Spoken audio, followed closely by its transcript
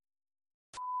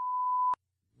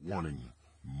Warning,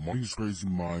 Money's Crazy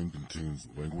Mind contains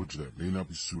language that may not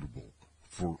be suitable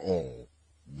for all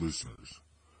listeners.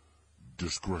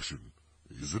 Discretion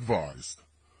is advised,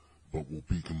 but will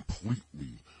be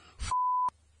completely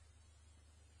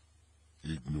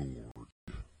ignored.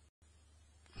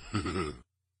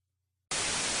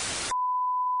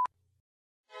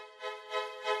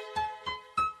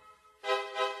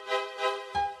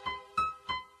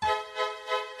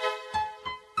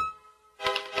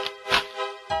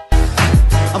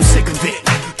 I'm sick of it,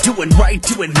 doing right,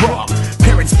 doing wrong.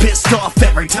 Parents pissed off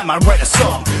every time I write a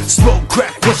song. Smoke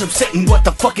crack, worship Satan, what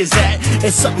the fuck is that?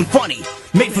 It's something funny,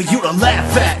 made for you to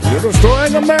laugh at. You're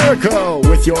destroying America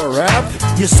with your rap.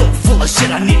 You're so full of shit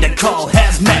I need to call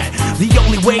hazmat. The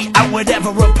only way I would ever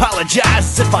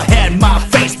apologize is if I had my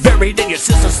face buried in your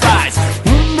sister's thighs.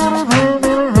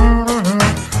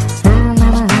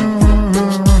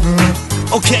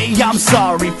 Okay, I'm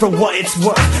sorry for what it's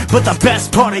worth, but the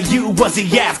best part of you was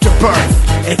the afterbirth.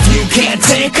 If you can't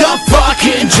take a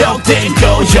fucking joke, then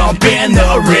go jump in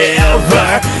the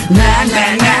river. Na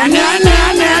na na na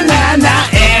na na na na.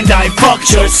 And I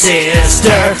fucked your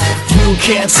sister. You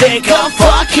can't take a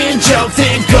fucking joke,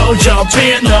 then go jump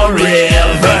in the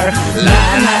river.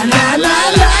 La la la la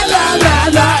la la la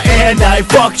la. And I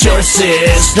fucked your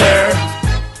sister.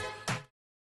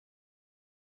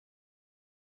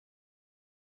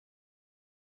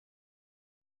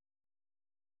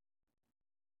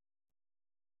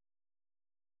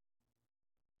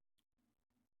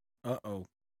 Uh-oh.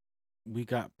 We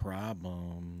got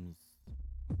problems.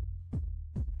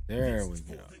 There we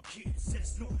go.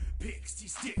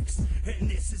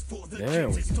 There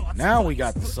we go. Now we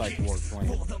got the psych ward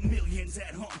playing.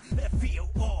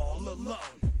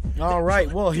 All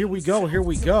right, well, here we go.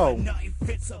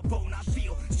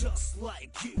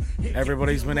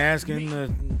 Everybody's been asking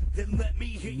the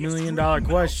 $1 million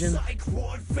question,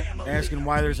 asking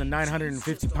why there's a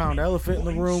 950-pound elephant in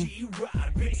the room.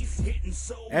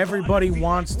 Everybody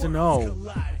wants to know,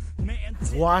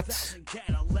 what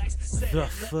the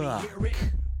fuck?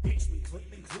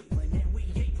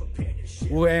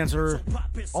 We'll answer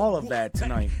all of that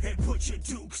tonight.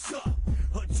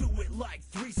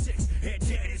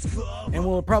 And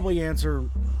we'll probably answer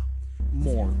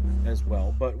more as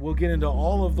well, but we'll get into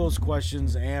all of those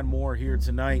questions and more here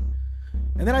tonight.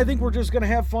 And then I think we're just going to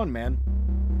have fun, man.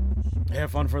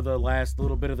 Have fun for the last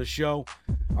little bit of the show.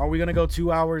 Are we going to go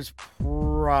 2 hours?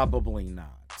 Probably not.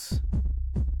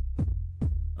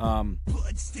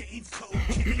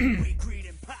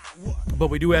 But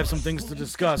we do have some things to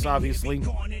discuss, obviously.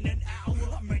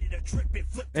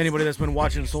 Anybody that's been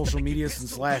watching social media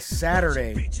since last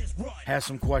Saturday has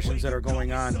some questions that are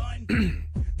going on.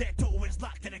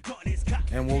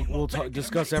 And we'll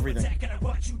discuss everything.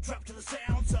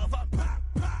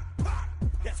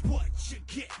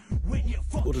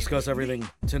 We'll discuss everything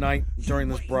tonight during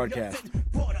this broadcast.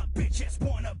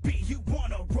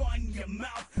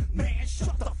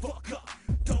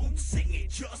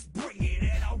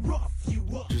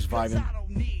 Just vibing.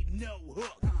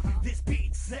 This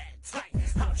beat set tight.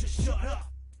 I'll just shut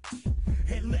up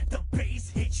and let the bass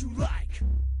hit you like.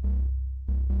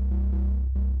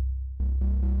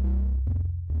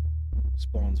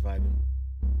 Spawn's vibing.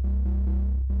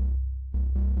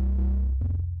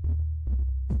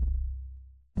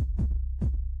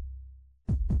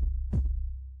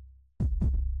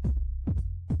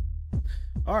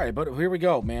 All right, but here we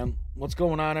go, man. What's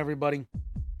going on, everybody?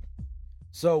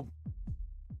 So,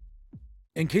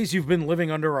 in case you've been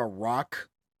living under a rock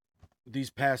these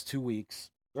past 2 weeks,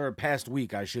 or past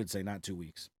week, I should say, not 2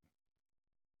 weeks.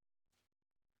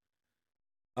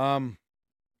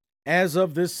 As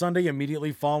of this Sunday,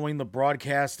 immediately following the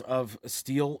broadcast of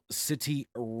Steel City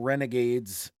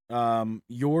Renegades,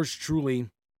 yours truly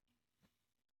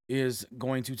is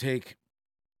going to take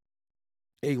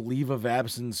a leave of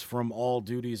absence from all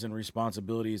duties and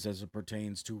responsibilities as it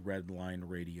pertains to Redline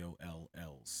Radio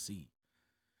LLC.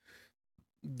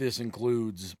 This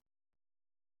includes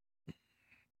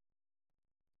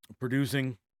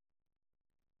producing,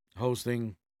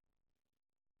 hosting,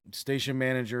 station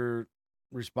manager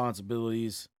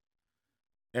responsibilities,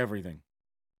 everything.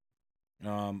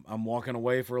 I'm walking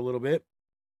away for a little bit.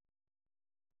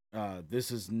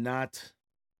 This is not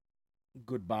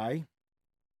goodbye.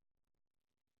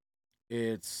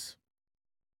 It's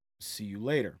see you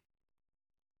later.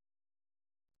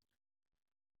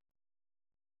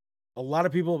 A lot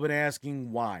of people have been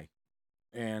asking why.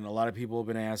 And a lot of people have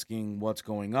been asking what's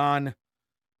going on.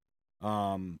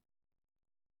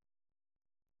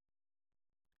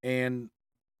 And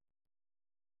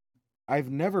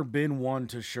I've never been one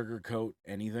to sugarcoat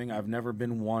anything. I've never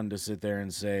been one to sit there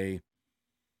and say,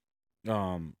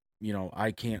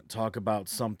 I can't talk about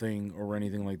something or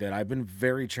anything like that. I've been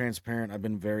very transparent. I've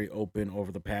been very open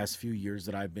over the past few years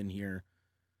that I've been here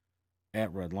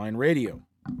at Redline Radio.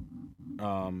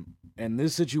 And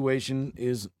this situation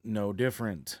is no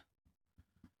different.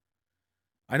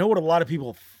 I know what a lot of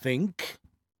people think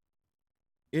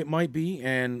it might be,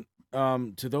 and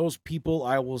to those people,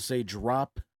 I will say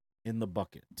drop in the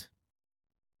bucket.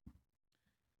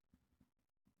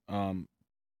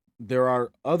 There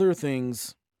are other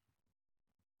things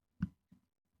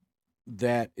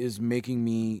that is making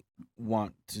me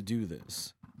want to do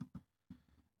this.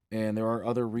 And there are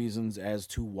other reasons as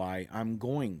to why I'm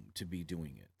going to be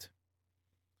doing it.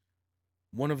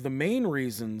 One of the main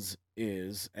reasons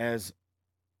is, as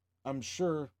I'm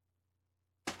sure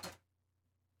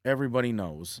everybody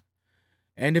knows,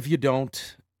 and if you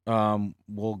don't,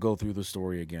 we'll go through the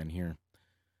story again here.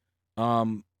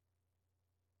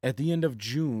 At the end of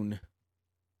June,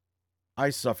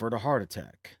 I suffered a heart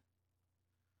attack.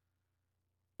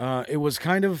 It was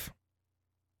kind of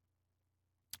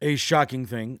a shocking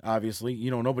thing, obviously.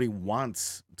 Nobody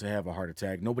wants to have a heart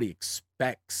attack. Nobody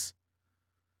expects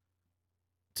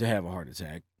to have a heart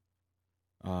attack.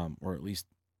 Or at least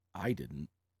I didn't.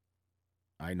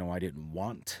 I know I didn't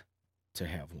want to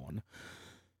have one.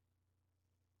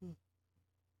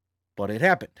 But it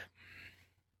happened.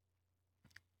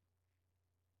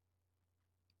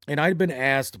 And I'd been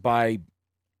asked by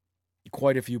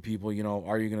quite a few people,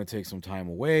 are you going to take some time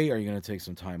away? Are you going to take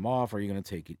some time off? Are you going to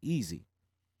take it easy?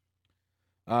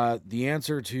 The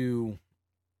answer to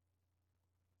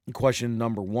question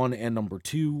number 1 and number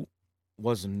 2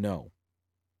 was no.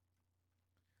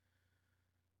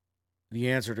 The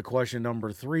answer to question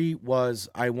number 3 was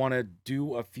I want to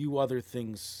do a few other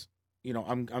things.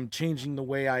 I'm changing the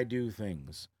way I do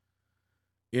things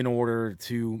in order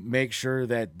to make sure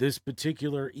that this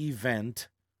particular event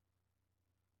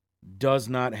does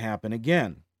not happen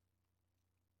again.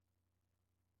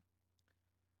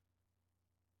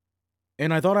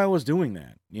 And I thought I was doing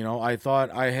that. I thought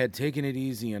I had taken it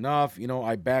easy enough.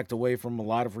 I backed away from a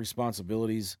lot of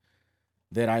responsibilities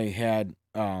that I had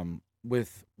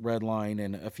with Redline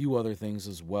and a few other things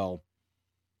as well.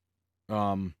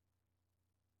 And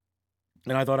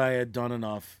I thought I had done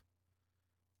enough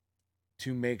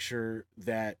to make sure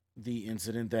that the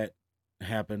incident that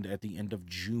happened at the end of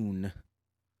June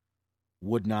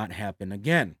would not happen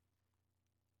again.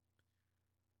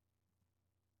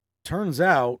 Turns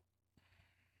out,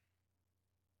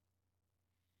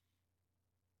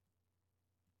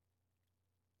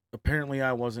 apparently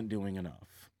I wasn't doing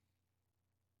enough.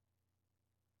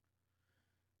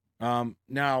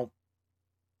 Now,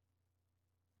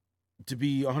 to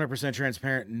be 100%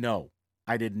 transparent, no,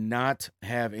 I did not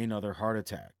have another heart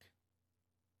attack.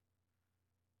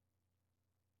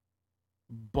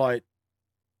 But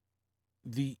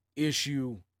the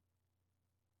issue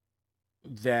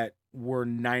that we're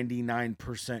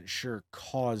 99% sure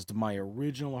caused my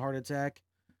original heart attack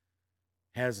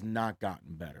has not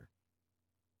gotten better.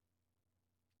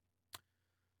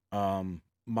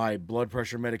 My blood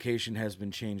pressure medication has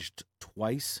been changed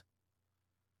twice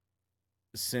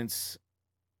since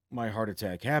my heart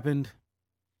attack happened.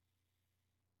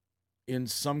 In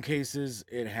some cases,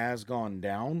 it has gone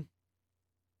down,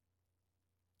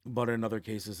 but in other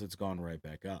cases, it's gone right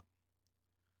back up.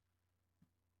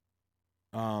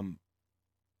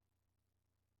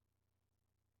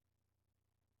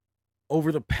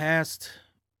 Over the past,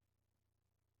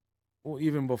 well,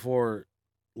 even before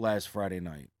last Friday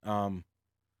night,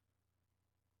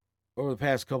 over the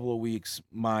past couple of weeks,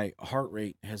 my heart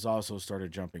rate has also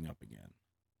started jumping up again.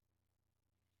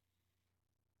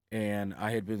 And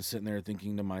I had been sitting there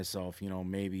thinking to myself,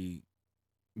 maybe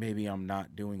I'm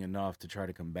not doing enough to try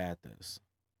to combat this.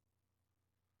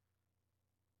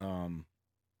 And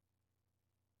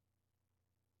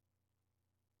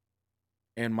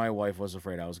my wife was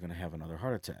afraid I was going to have another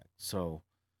heart attack. So,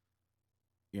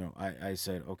 I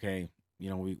said, okay,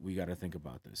 we got to think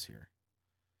about this here.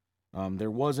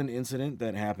 There was an incident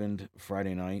that happened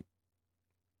Friday night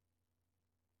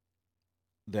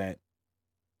that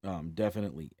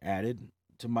definitely added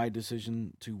to my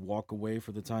decision to walk away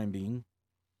for the time being,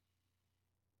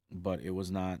 but it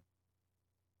was not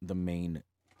the main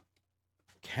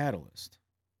catalyst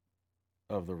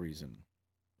of the reason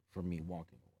for me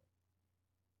walking away.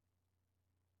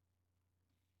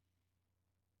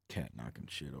 Cat knocking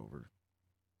shit over.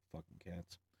 Fucking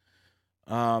cats.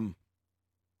 And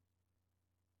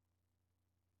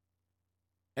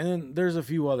then there's a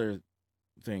few other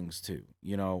things too.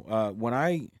 When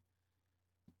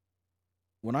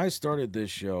I started this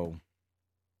show,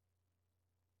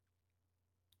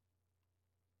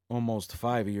 almost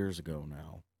 5 years ago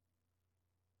now.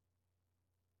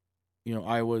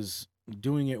 I was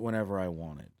doing it whenever I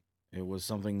wanted. It was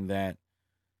something that,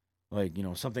 like,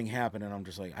 something happened and I'm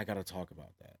just like, I got to talk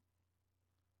about that.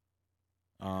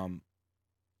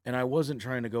 And I wasn't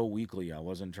trying to go weekly. I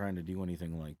wasn't trying to do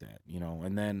anything like that,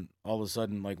 And then all of a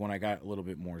sudden, like, when I got a little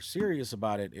bit more serious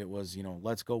about it, it was,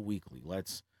 let's go weekly.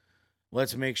 Let's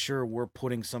make sure we're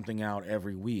putting something out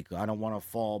every week. I don't want to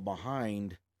fall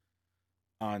behind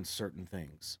on certain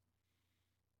things.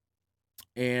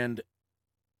 And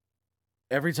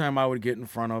every time I would get in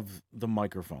front of the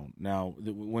microphone. Now,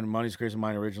 when Money's Crazy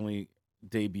Mind originally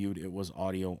debuted, it was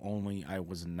audio only. I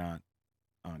was not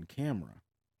on camera.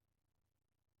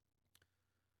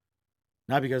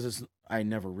 Not because I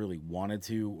never really wanted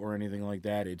to or anything like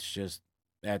that. It's just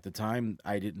at the time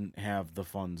I didn't have the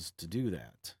funds to do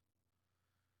that.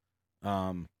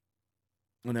 And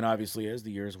then obviously as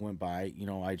the years went by,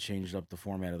 I changed up the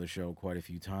format of the show quite a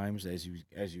few times. As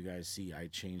you guys see, I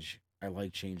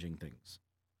like changing things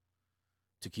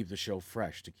to keep the show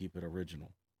fresh, to keep it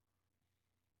original.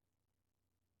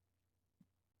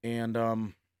 And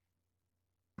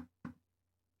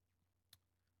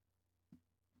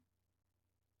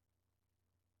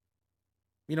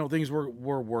things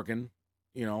were working,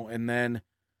 and then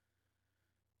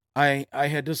I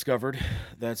had discovered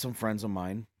that some friends of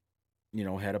mine,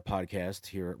 had a podcast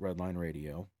here at Redline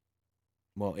Radio.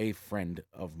 Well, a friend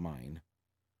of mine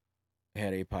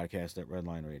had a podcast at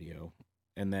Redline Radio.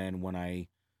 And then when I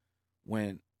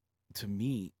went to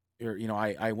meet, or,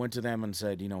 I went to them and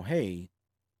said, hey,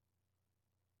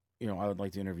 I would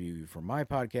like to interview you for my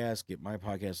podcast, get my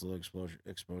podcast a little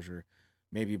exposure,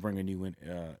 maybe bring a new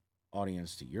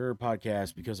audience to your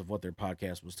podcast because of what their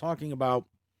podcast was talking about.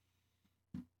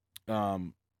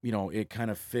 It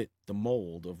kind of fit the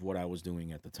mold of what I was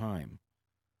doing at the time.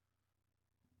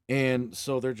 And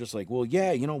so they're just like, well,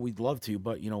 yeah, we'd love to,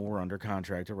 but, we're under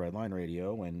contract to Redline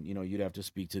Radio, and, you'd have to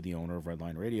speak to the owner of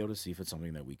Redline Radio to see if it's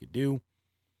something that we could do.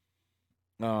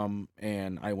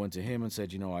 And I went to him and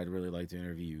said, I'd really like to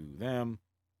interview them.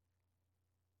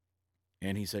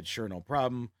 And he said, sure, no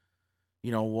problem.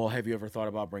 Well, have you ever thought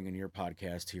about bringing your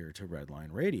podcast here to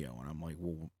Redline Radio? And I'm like,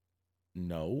 well,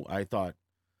 no. I thought,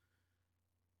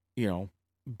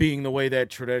 being the way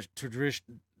that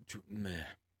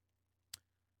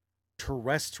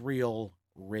terrestrial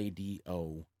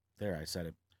radio, there, I said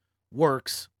it,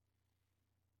 works,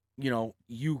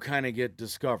 you kind of get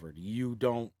discovered. You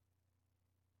don't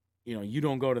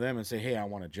go to them and say, hey, I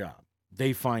want a job.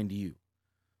 They find you.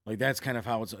 Like, that's kind of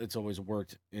how it's always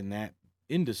worked in that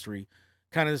industry.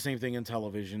 Kind of the same thing in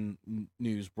television,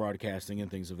 news, broadcasting,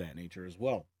 and things of that nature as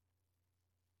well.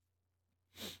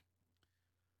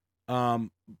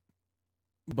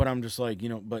 But I'm just like,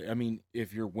 but I mean,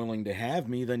 if you're willing to have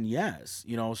me, then yes,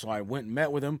 so I went and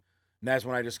met with him. And that's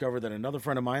when I discovered that another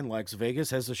friend of mine, Lex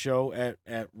Vegas, has a show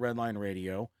at Redline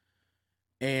Radio.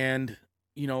 And,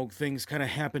 things kind of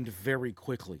happened very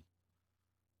quickly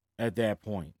at that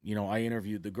point. I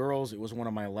interviewed the girls. It was one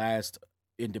of my last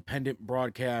independent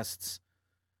broadcasts.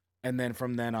 And then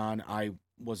from then on, I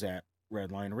was at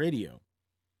Redline Radio.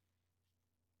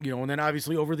 And then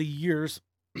obviously over the years,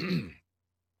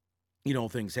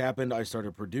 things happened. I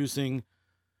started producing.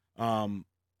 I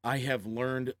have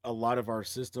learned a lot of our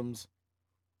systems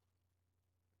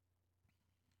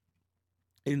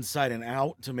inside and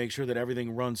out to make sure that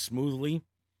everything runs smoothly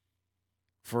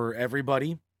for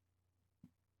everybody.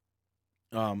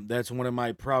 That's one of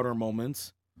my prouder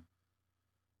moments.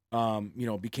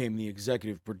 Became the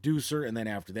executive producer, and then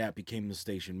after that became the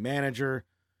station manager.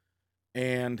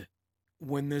 And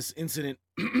when this incident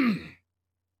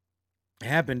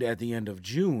happened at the end of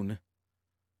June,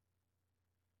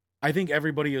 I think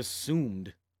everybody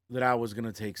assumed that I was going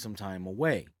to take some time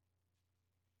away.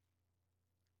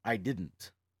 I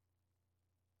didn't.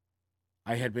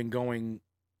 I had been going,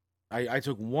 I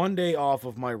took one day off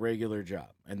of my regular job.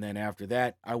 And then after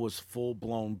that, I was full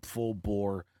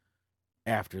bore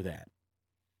after that.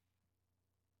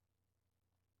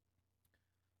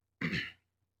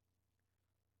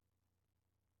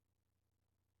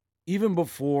 Even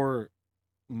before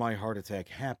my heart attack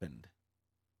happened,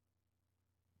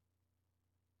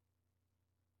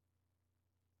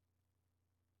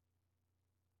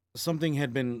 something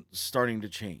had been starting to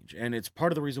change. And it's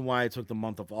part of the reason why I took the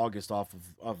month of August off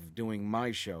of doing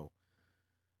my show.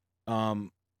 I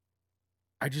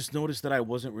just noticed that I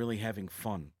wasn't really having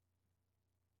fun.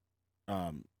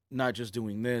 Not just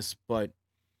doing this, but,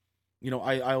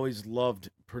 I always loved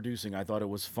producing. I thought it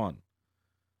was fun.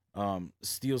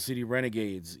 Steel City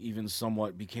Renegades even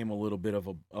somewhat became a little bit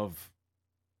of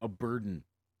a burden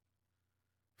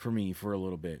for me for a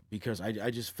little bit because I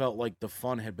just felt like the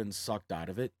fun had been sucked out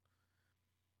of it.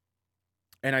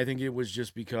 And I think it was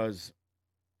just because,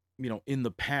 in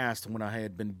the past when I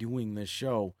had been doing this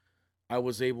show, I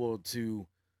was able to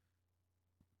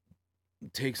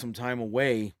take some time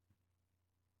away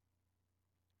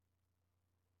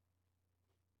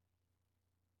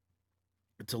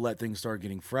to let things start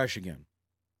getting fresh again.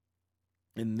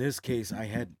 In this case, I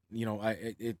had,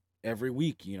 every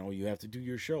week, you have to do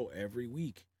your show every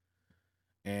week.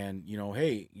 And,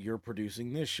 hey, you're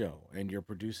producing this show and you're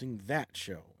producing that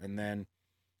show. And then,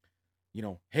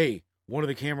 hey, one of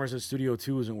the cameras at Studio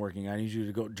 2 isn't working. I need you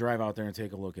to go drive out there and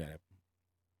take a look at it.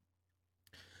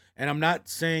 And I'm not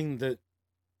saying that,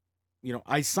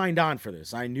 I signed on for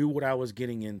this. I knew what I was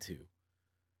getting into.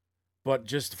 But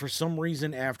just for some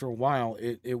reason, after a while,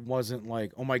 it wasn't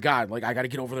like, oh my God, like I got to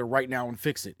get over there right now and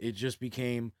fix it. It just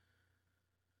became,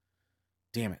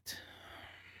 damn it.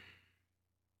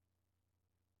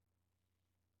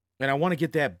 And I want to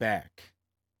get that back.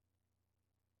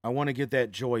 I want to get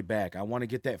that joy back. I want to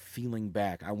get that feeling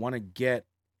back. I want to get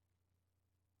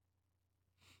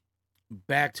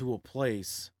back to a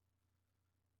place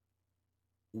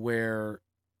where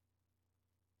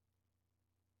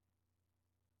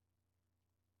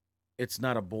it's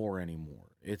not a bore anymore.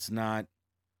 It's not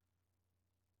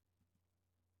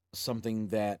something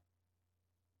that,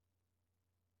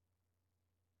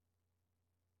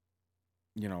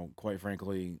 quite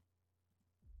frankly,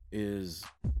 is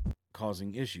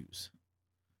causing issues.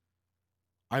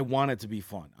 I want it to be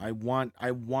fun. I want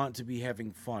to be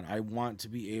having fun. I want to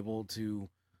be able to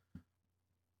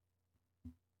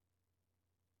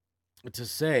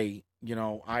say,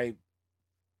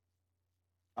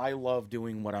 I love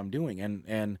doing what I'm doing.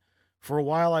 And for a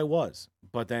while I was,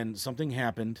 but then something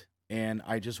happened and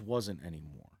I just wasn't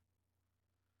anymore.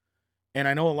 And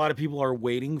I know a lot of people are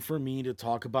waiting for me to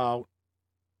talk about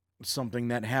something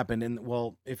that happened. And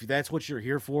well, if that's what you're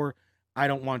here for, I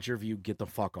don't want your view. Get the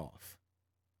fuck off.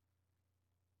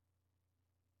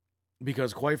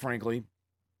 Because quite frankly,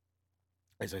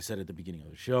 as I said at the beginning of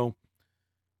the show,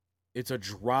 it's a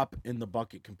drop in the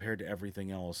bucket compared to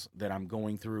everything else that I'm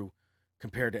going through,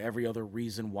 compared to every other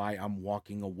reason why I'm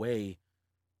walking away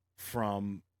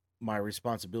from my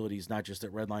responsibilities, not just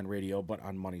at Redline Radio, but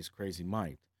on Money's Crazy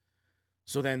Mind.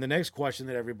 So then the next question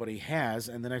that everybody has,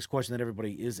 and the next question that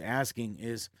everybody is asking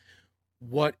is,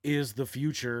 what is the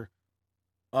future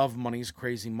of Money's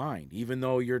Crazy Mind? Even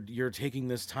though you're taking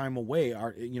this time away,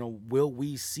 will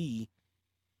we see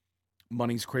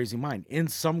Money's Crazy Mind in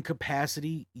some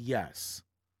capacity? Yes.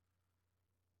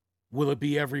 Will it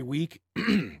be every week?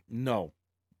 No.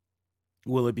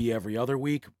 Will it be every other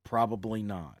week? Probably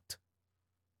not.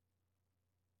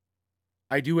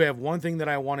 I do have one thing that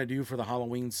I want to do for the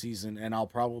Halloween season, and I'll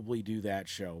probably do that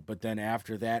show. But then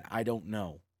after that, I don't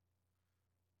know.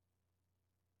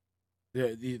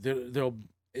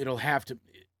 It'll have to,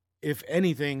 if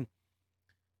anything,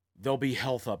 there'll be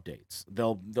health updates.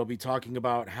 They'll be talking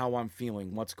about how I'm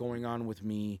feeling, what's going on with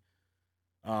me,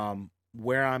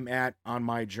 where I'm at on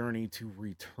my journey to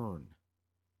return.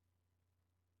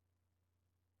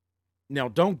 Now,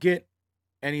 don't get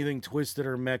anything twisted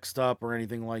or mixed up or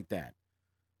anything like that.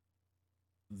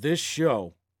 This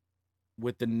show,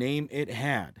 with the name it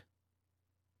had,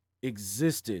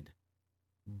 existed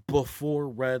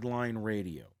before Redline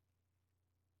Radio.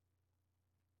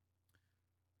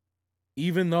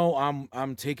 Even though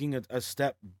I'm taking a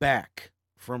step back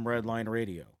from Redline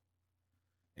Radio,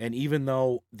 and even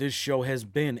though this show has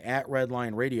been at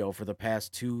Redline Radio for the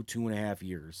past 2.5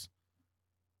 years,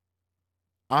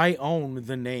 I own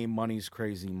the name Money's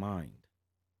Crazy Mind.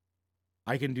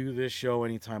 I can do this show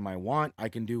anytime I want. I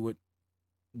can do it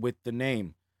with the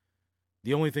name.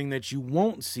 The only thing that you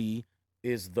won't see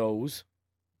is those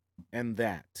and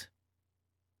that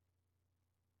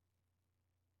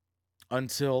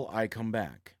until I come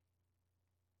back.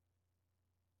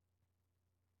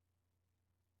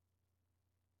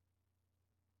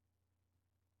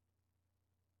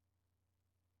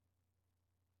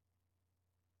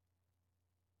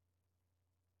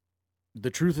 The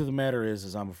truth of the matter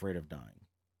is I'm afraid of dying.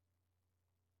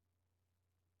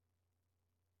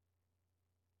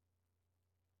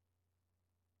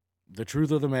 The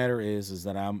truth of the matter is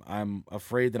that I'm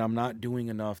afraid that I'm not doing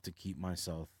enough to keep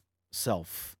myself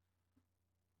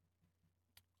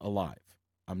alive.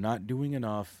 I'm not doing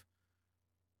enough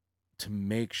to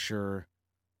make sure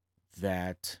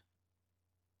that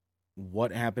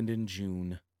what happened in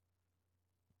June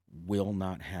will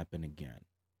not happen again.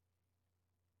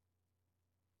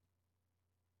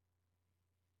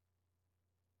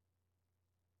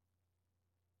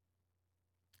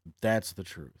 That's the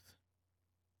truth.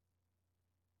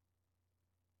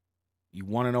 You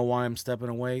want to know why I'm stepping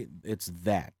away? It's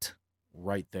that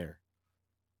right there.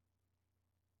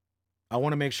 I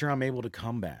want to make sure I'm able to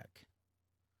come back.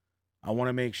 I want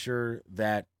to make sure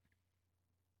that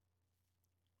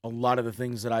a lot of the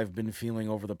things that I've been feeling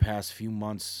over the past few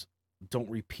months don't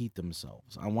repeat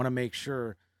themselves. I want to make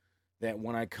sure that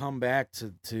when I come back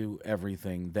to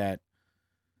everything, that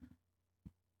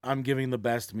I'm giving the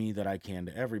best me that I can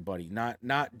to everybody.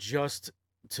 Not just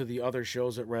to the other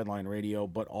shows at Redline Radio,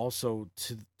 but also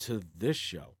to this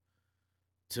show,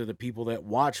 to the people that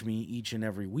watch me each and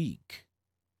every week.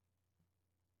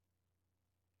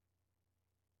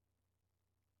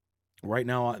 Right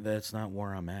now, that's not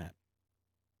where I'm at.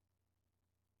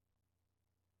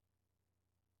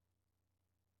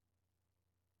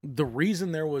 The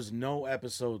reason there was no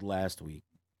episode last week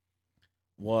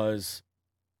was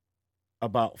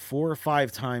about 4 or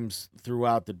 5 times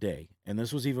throughout the day, and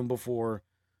this was even before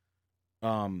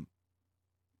a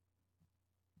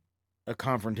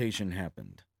confrontation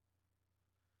happened,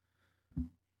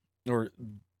 or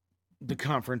the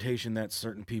confrontation that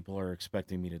certain people are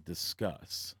expecting me to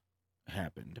discuss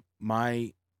happened.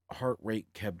 My heart rate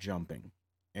kept jumping,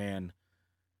 and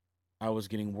I was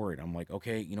getting worried. I'm like,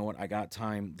 okay, you know what? I got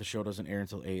time. The show doesn't air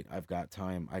until 8. I've got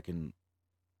time. I can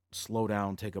slow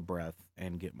down, take a breath,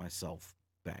 and get myself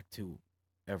back to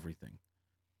everything.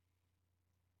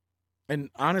 And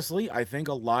honestly, I think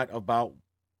a lot about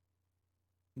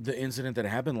the incident that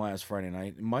happened last Friday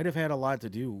night might have had a lot to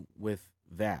do with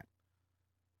that.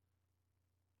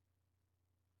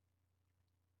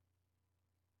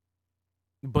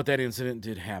 But that incident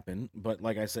did happen. But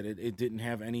like I said, it didn't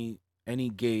have any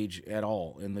gauge at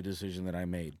all in the decision that I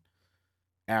made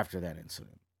after that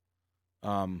incident.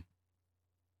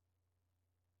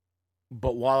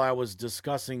 But while I was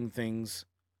discussing things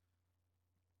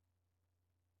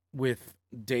with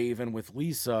Dave and with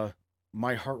Lisa,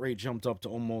 my heart rate jumped up to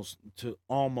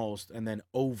almost and then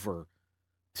over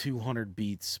 200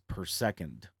 beats per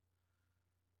second.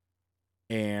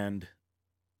 And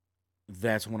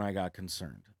that's when I got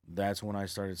concerned. That's when I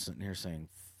started sitting here saying,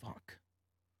 fuck.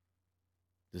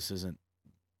 This isn't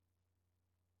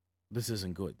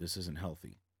good. This isn't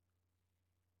healthy.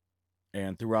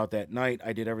 And throughout that night,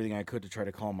 I did everything I could to try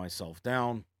to calm myself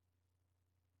down.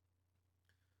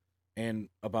 And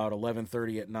about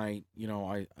 11:30 at night,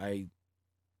 I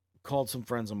called some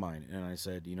friends of mine and I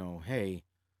said, hey,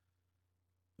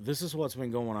 this is what's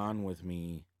been going on with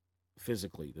me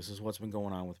physically. This is what's been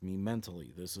going on with me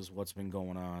mentally. This is what's been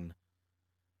going on,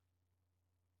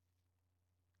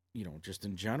 just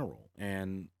in general.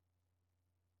 And,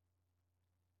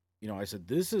 I said,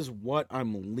 this is what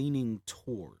I'm leaning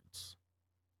towards.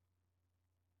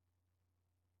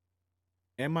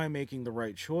 Am I making the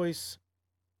right choice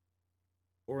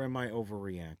or am I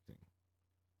overreacting?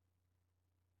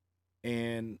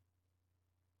 And,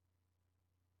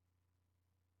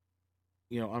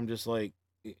 I'm just like,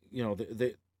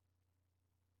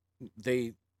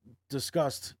 they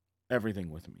discussed everything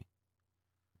with me.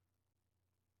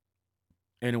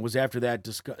 And it was after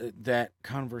that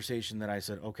conversation that I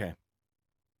said, okay,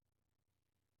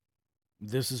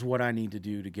 this is what I need to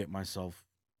do to get myself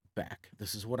back.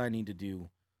 This is what I need to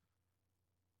do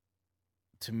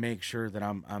to make sure that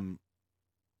I'm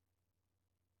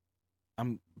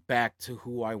back to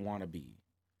who I want to be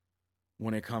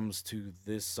when it comes to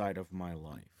this side of my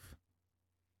life.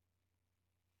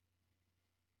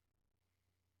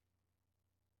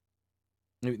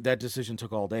 That decision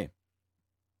took all day.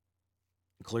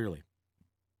 Clearly.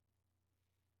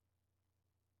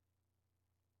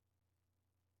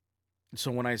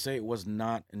 So when I say it was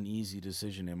not an easy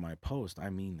decision in my post, I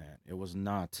mean that. It was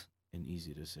not an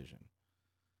easy decision.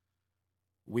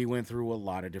 We went through a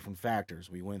lot of different factors.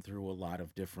 We went through a lot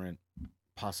of different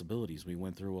possibilities. We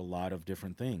went through a lot of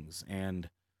different things. And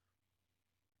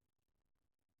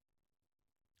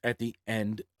at the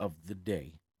end of the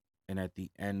day, and at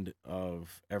the end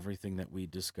of everything that we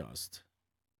discussed,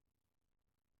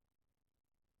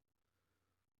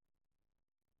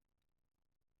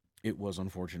 it was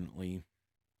unfortunately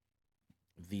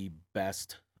the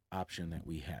best option that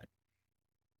we had,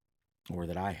 or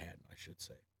that I had, I should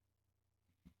say.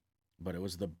 But it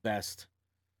was the best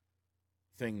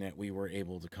thing that we were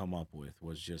able to come up with,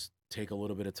 was just take a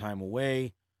little bit of time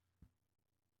away,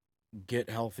 get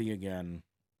healthy again,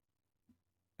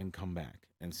 and come back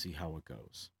and see how it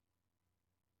goes.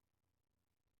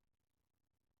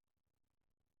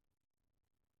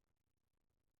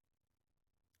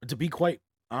 To be quite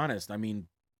honest, I mean,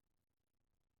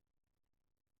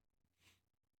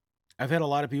 I've had a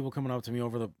lot of people coming up to me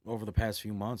over the past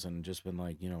few months and just been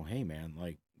like, hey man,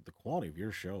 like the quality of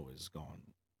your show is gone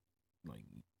like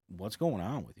what's going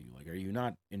on with you? Like, are you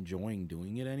not enjoying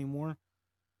doing it anymore?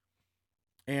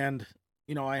 And,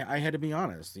 I had to be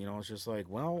honest. It's just like,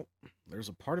 well, there's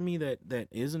a part of me that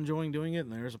is enjoying doing it,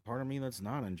 and there's a part of me that's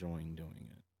not enjoying doing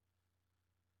it.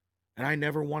 And I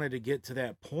never wanted to get to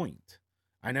that point.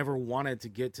 I never wanted to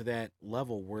get to that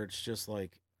level where it's just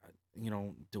like,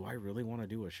 do I really want to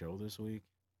do a show this week?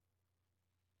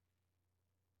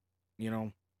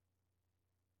 And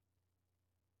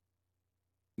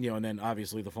then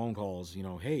obviously the phone calls,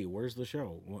 hey, where's the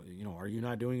show? Well, are you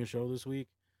not doing a show this week?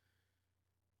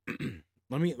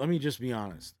 let me just be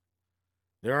honest.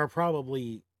 There are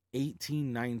probably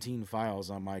 18, 19 files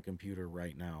on my computer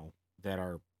right now that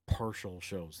are partial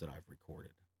shows that I've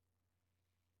recorded.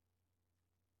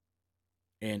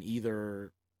 And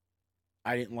either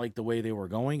I didn't like the way they were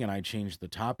going and I changed the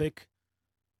topic,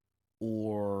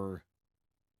 or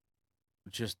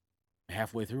just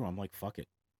halfway through, I'm like, fuck it.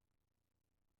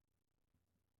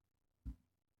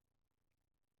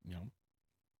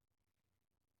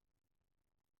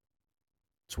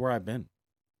 It's where I've been.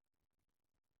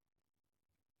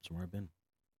 It's where I've been.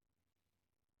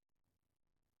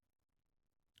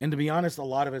 And to be honest, a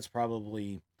lot of it's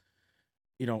probably,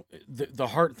 the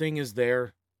heart thing is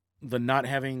there. The not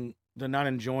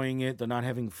enjoying it, the not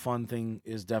having fun thing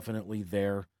is definitely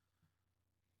there.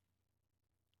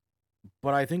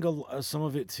 But I think some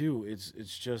of it too, it's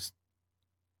just,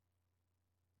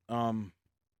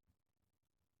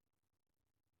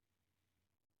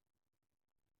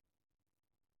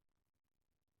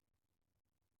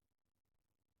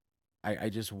 I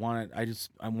just want to,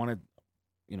 I want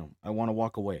to, I want to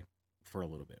walk away for a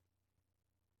little bit.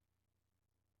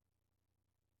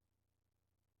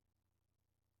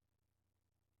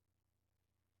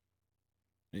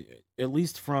 At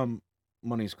least from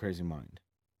Money's Crazy Mind.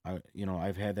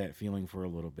 I've had that feeling for a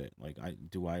little bit. Like, I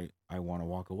want to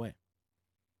walk away.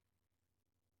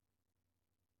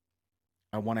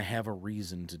 I want to have a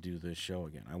reason to do this show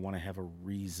again. I want to have a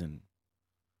reason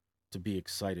to be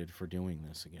excited for doing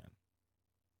this again.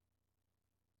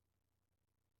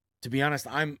 To be honest,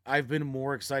 I've been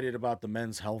more excited about the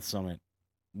Men's Health Summit,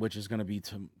 which is going to be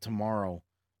tomorrow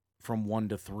from 1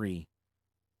 to 3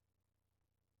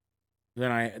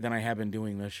 than I have been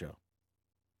doing this show.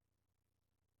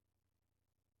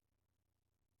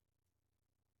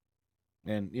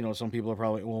 And, some people are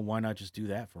probably, well, why not just do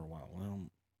that for a while? Well,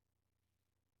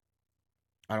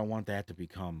 I don't want that to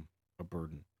become a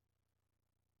burden.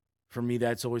 For me,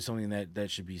 that's always something that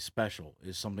should be special,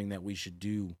 is something that we should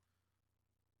do,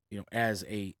 as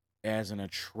an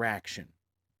attraction.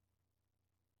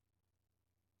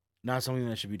 Not something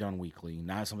that should be done weekly,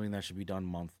 not something that should be done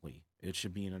monthly. It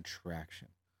should be an attraction.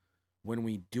 When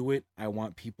we do it, I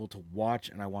want people to watch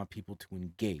and I want people to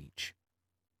engage.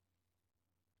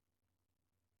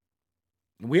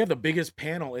 We have the biggest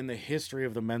panel in the history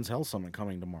of the Men's Health Summit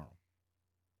coming tomorrow.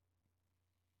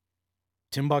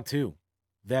 Timbuktu,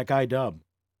 that guy Dub.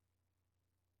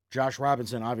 Josh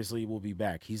Robinson obviously will be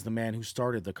back. He's the man who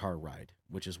started the car ride,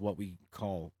 which is what we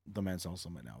call the Men's Health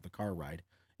Summit now, the car ride,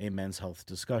 a men's health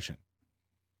discussion.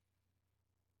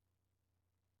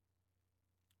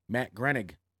 Matt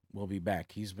Grenig will be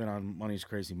back. He's been on Money's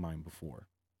Crazy Mind before.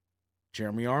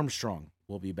 Jeremy Armstrong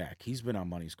will be back. He's been on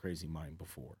Money's Crazy Mind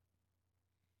before.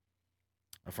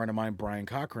 A friend of mine, Brian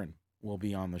Cochran, will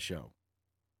be on the show.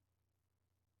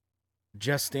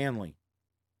 Jess Stanley,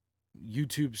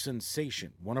 YouTube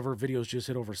sensation. One of her videos just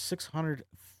hit over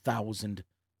 600,000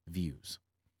 views.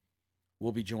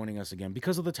 Will be joining us again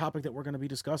because of the topic that we're going to be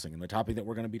discussing. And the topic that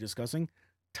we're going to be discussing,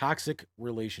 toxic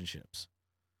relationships.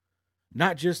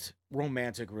 Not just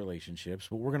romantic relationships,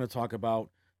 but we're going to talk about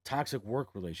toxic work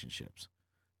relationships,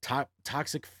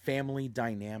 toxic family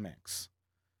dynamics,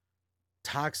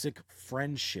 toxic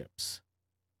friendships.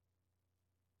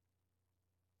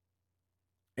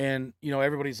 And,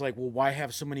 everybody's like, well, why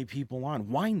have so many people on?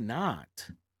 Why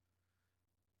not?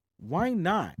 Why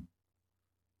not?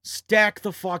 Stack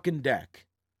the fucking deck.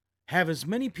 Have as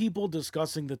many people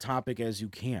discussing the topic as you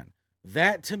can.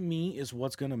 That, to me, is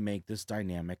what's going to make this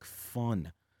dynamic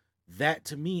fun. That,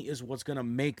 to me, is what's going to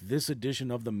make this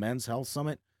edition of the Men's Health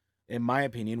Summit, in my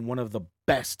opinion, one of the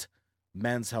best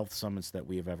men's health summits that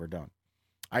we have ever done.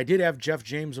 I did have Jeff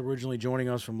James originally joining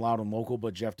us from Loud and Local,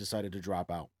 but Jeff decided to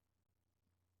drop out.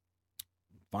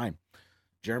 Fine.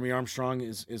 Jeremy Armstrong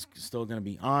is still going to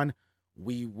be on.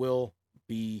 We will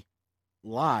be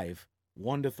live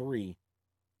 1 to 3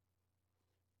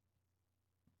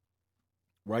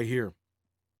 right here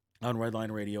on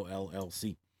Redline Radio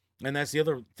LLC. And that's the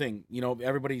other thing.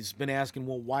 Everybody's been asking,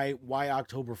 well, why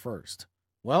October 1st?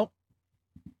 Well,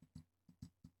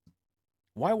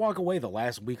 why walk away the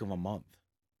last week of a month?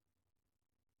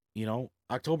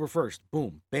 October 1st,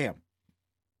 boom, bam.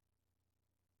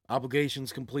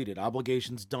 Obligations completed,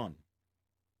 obligations done.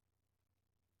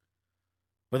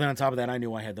 But then on top of that, I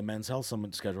knew I had the Men's Health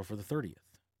Summit scheduled for the 30th.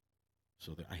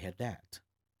 So I had that.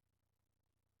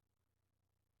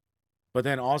 But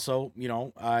then also,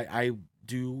 I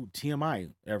do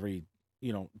TMI every,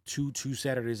 two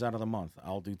Saturdays out of the month.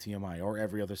 I'll do TMI, or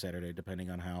every other Saturday, depending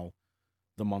on how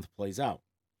the month plays out.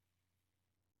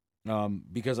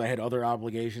 Because I had other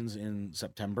obligations in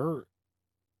September,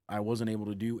 I wasn't able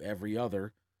to do every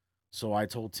other. So I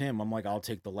told Tim, I'm like, I'll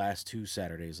take the last 2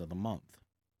 Saturdays of the month.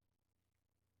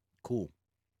 Cool.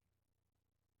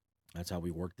 That's how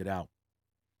we worked it out.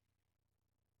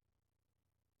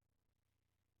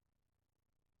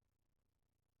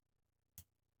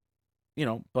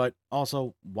 But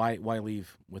also, why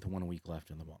leave with 1 week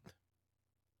left in the month?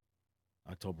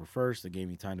 October 1st, it gave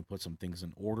me time to put some things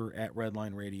in order at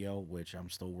Redline Radio, which I'm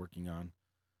still working on.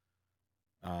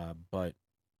 But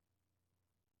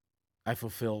I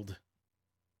fulfilled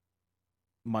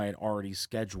my already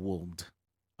scheduled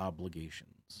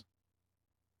obligations.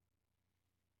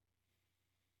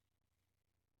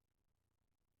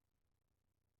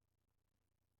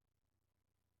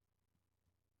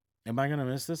 Am I going to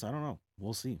miss this? I don't know.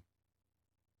 We'll see.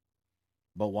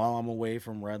 But while I'm away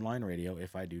from Redline Radio,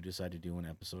 if I do decide to do an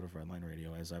episode of Redline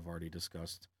Radio, as I've already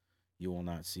discussed, you will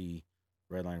not see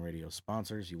Redline Radio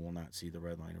sponsors. You will not see the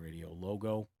Redline Radio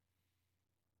logo.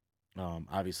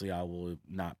 Obviously, I will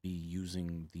not be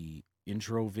using the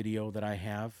intro video that I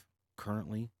have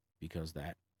currently because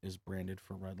that is branded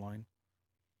for Redline.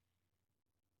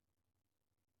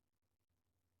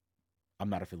 I'm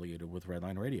not affiliated with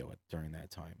Redline Radio during that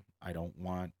time.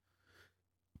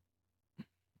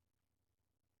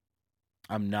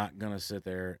 I'm not going to sit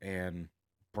there and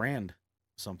brand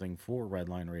something for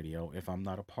Redline Radio if I'm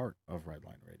not a part of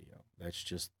Redline Radio. That's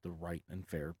just the right and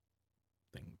fair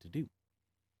thing to do.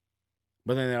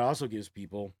 But then that also gives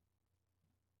people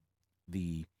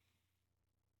the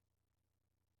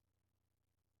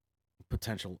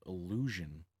potential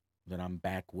illusion that I'm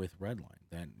back with Redline,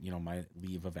 that, my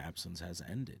leave of absence has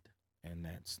ended. And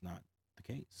that's not the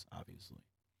case, obviously.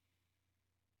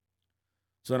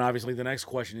 So then obviously the next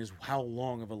question is, how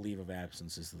long of a leave of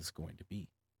absence is this going to be?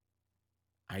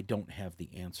 I don't have the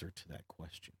answer to that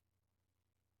question.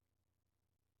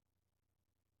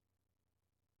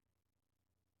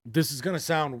 This is going to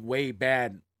sound way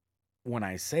bad when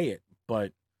I say it,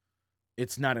 but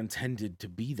it's not intended to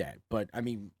be that. But I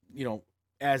mean,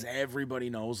 as everybody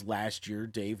knows, last year,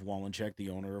 Dave Wallencheck, the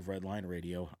owner of Redline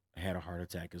Radio, had a heart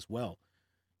attack as well.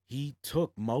 He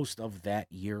took most of that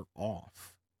year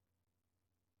off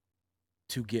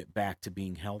to get back to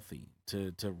being healthy,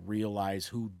 to realize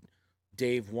who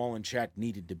Dave Wallencheck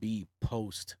needed to be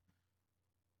post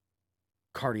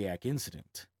cardiac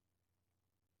incident.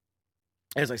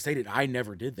 As I stated, I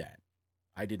never did that.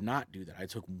 I did not do that. I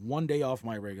took 1 day off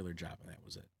my regular job, and that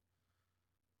was it.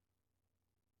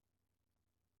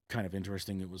 Kind of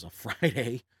interesting. It was a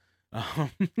Friday.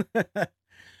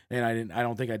 And I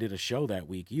don't think I did a show that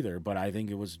week either, but I think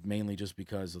it was mainly just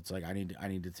because it's like I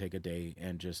need to take a day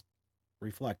and just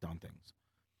reflect on things.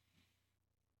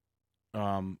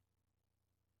 Am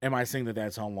I saying that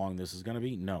that's how long this is going to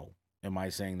be? No. Am I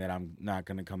saying that I'm not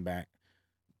going to come back,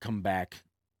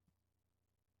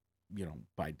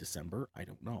 by December? I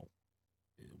don't know.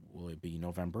 Will it be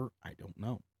November? I don't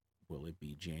know. Will it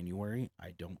be January?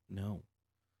 I don't know.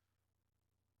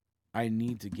 I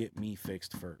need to get me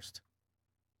fixed first.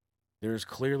 There's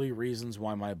clearly reasons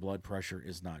why my blood pressure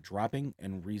is not dropping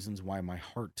and reasons why my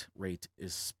heart rate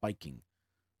is spiking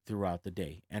throughout the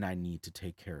day, and I need to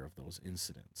take care of those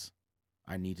incidents.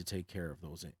 I need to take care of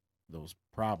those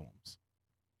problems.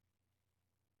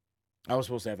 I was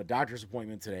supposed to have a doctor's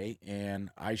appointment today, and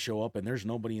I show up and there's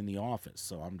nobody in the office.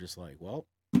 So I'm just like, well,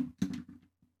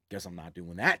 guess I'm not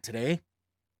doing that today.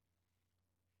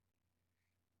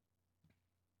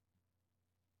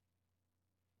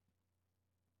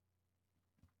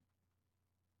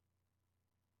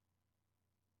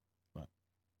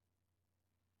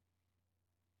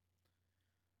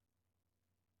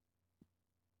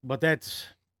 But that's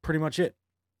pretty much it.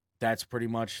 That's pretty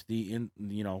much the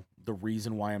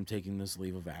reason why I'm taking this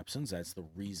leave of absence. That's the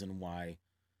reason why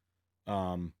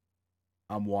I'm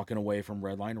walking away from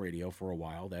Redline Radio for a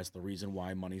while. That's the reason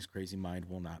why Money's Crazy Mind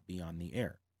will not be on the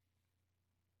air.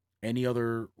 Any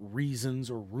other reasons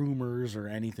or rumors or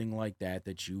anything like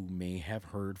that you may have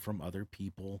heard from other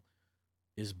people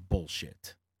is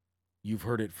bullshit. You've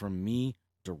heard it from me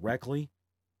directly.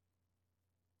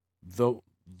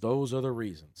 Those are the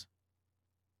reasons.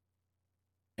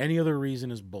 Any other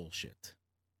reason is bullshit.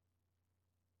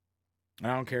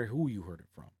 And I don't care who you heard it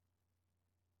from.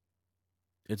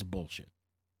 It's bullshit.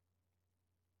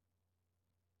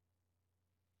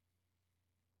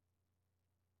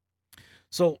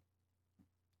 So,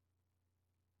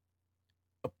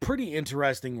 a pretty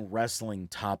interesting wrestling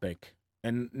topic.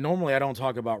 And normally I don't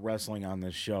talk about wrestling on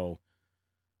this show.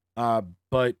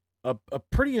 But a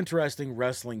pretty interesting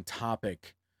wrestling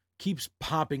topic keeps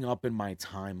popping up in my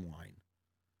timeline.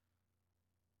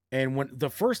 And when the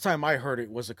first time I heard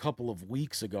it was a couple of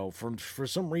weeks ago, for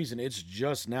some reason it's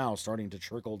just now starting to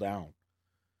trickle down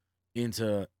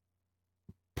into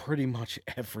pretty much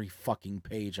every fucking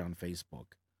page on Facebook.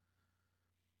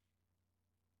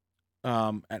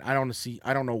 And I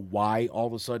don't know why all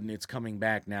of a sudden it's coming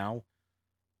back now.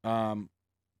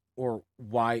 Or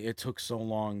why it took so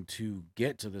long to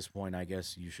get to this point, I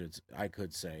guess I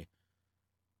could say.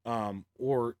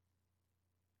 Or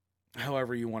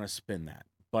however you want to spin that.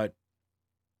 But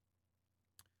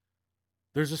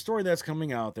there's a story that's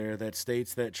coming out there that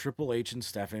states that Triple H and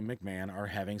Stephanie McMahon are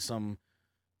having some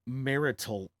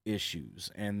marital issues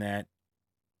and that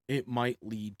it might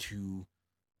lead to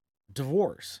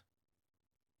divorce.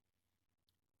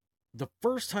 The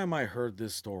first time I heard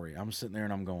this story, I'm sitting there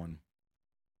and I'm going,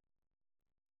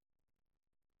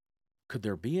 could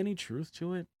there be any truth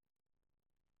to it?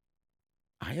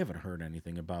 I haven't heard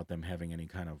anything about them having any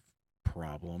kind of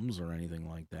problems or anything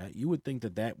like that. You would think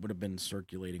that that would have been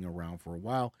circulating around for a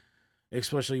while,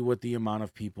 especially with the amount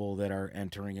of people that are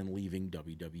entering and leaving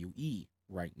WWE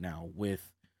right now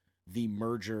with the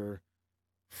merger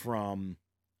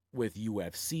with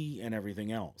UFC and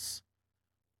everything else.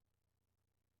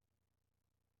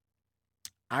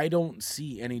 I don't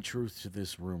see any truth to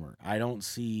this rumor. I don't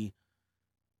see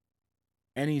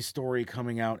any story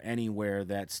coming out anywhere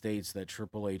that states that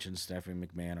Triple H and Stephanie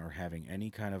McMahon are having any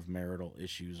kind of marital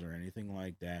issues or anything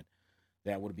like that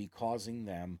that would be causing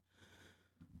them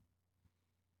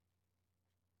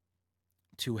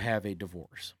to have a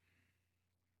divorce.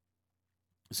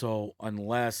 So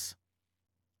unless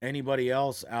anybody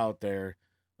else out there,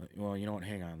 well, you know what?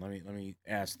 Hang on. Let me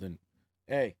ask them.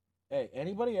 Hey,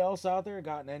 anybody else out there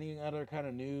gotten any other kind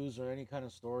of news or any kind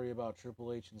of story about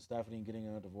Triple H and Stephanie getting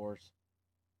a divorce?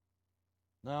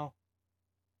 No?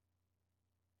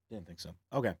 Didn't think so.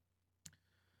 Okay.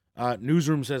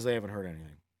 Newsroom says they haven't heard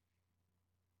anything.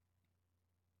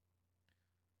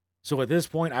 So at this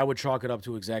point, I would chalk it up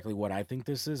to exactly what I think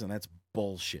this is, and that's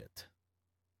bullshit.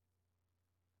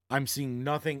 I'm seeing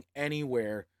nothing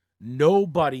anywhere.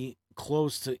 Nobody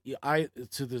close to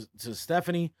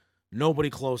Stephanie.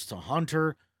 Nobody close to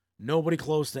Hunter. Nobody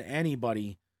close to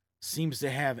anybody seems to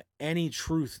have any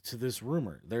truth to this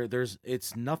rumor.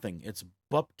 It's nothing. It's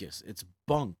bupkis. It's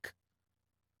bunk.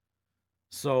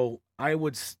 So I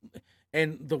would,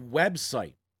 and the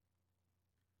website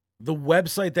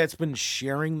that's been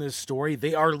sharing this story,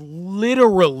 they are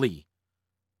literally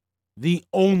the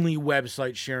only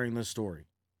website sharing this story.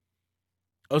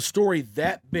 A story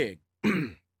that big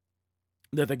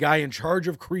that the guy in charge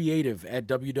of creative at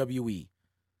WWE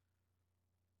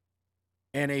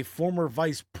and a former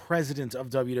vice president of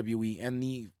WWE and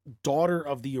the daughter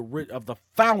of the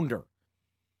founder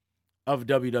of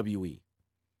WWE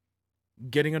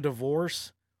getting a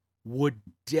divorce would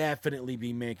definitely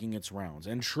be making its rounds.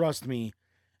 And trust me,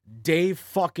 Dave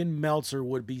fucking Meltzer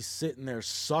would be sitting there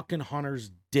sucking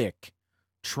Hunter's dick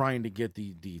trying to get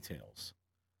the details.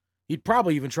 He'd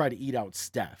probably even try to eat out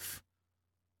Steph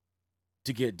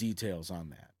to get details on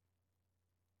that.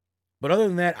 But other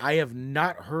than that, I have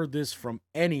not heard this from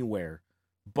anywhere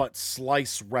but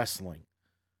Slice Wrestling.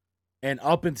 And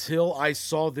up until I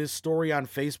saw this story on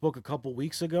Facebook a couple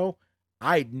weeks ago,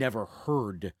 I'd never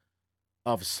heard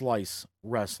of Slice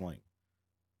Wrestling.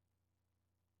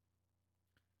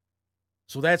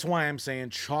 So that's why I'm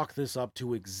saying chalk this up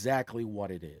to exactly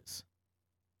what it is.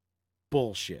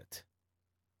 Bullshit.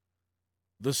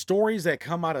 The stories that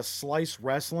come out of Slice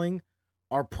Wrestling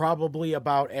are probably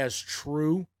about as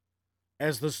true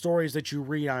as the stories that you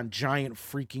read on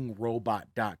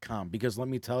giantfreakingrobot.com. Because let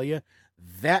me tell you,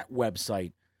 that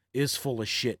website is full of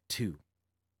shit too.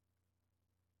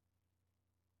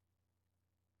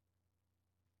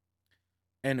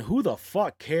 And who the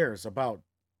fuck cares about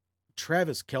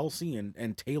Travis Kelce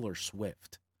and Taylor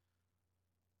Swift?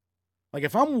 Like,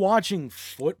 if I'm watching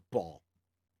football,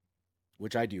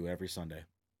 which I do every Sunday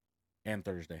and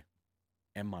Thursday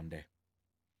and Monday.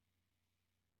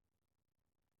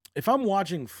 If I'm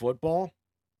watching football,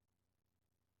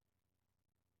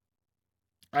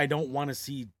 I don't want to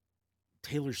see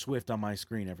Taylor Swift on my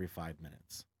screen every 5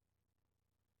 minutes.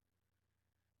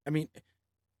 I mean,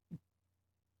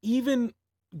 even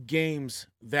games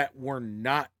that were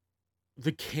not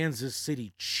the Kansas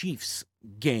City Chiefs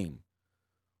game.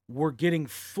 We're getting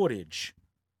footage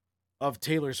of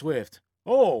Taylor Swift.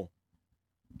 Oh,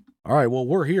 all right. Well,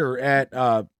 we're here at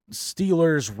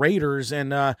Steelers Raiders,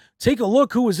 and take a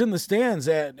look who was in the stands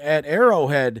at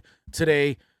Arrowhead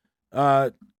today,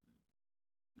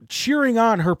 cheering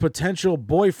on her potential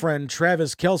boyfriend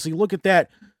Travis Kelce. Look at that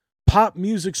pop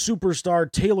music superstar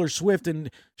Taylor Swift, and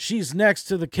she's next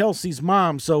to the Kelce's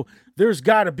mom. So there's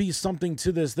got to be something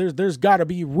to this. There's got to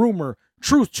be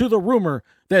truth to the rumor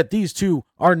that these two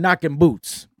are knocking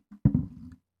boots.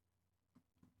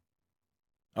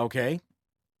 Okay.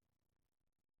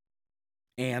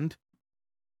 And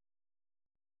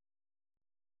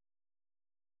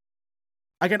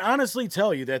I can honestly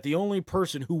tell you that the only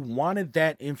person who wanted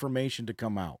that information to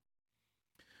come out,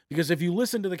 because if you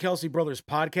listen to the Kelce Brothers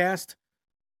podcast,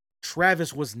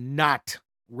 Travis was not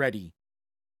ready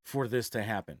for this to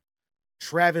happen.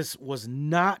 Travis was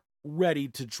not ready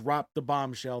to drop the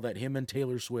bombshell that him and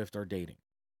Taylor Swift are dating.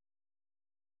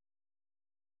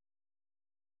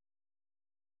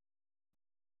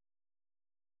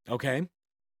 Okay?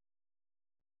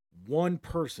 One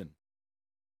person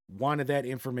wanted that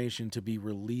information to be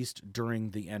released during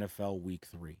the NFL Week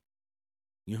 3.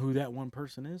 You know who that one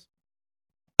person is?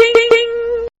 Ding, ding,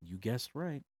 ding. You guessed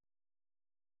right.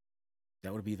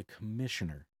 That would be the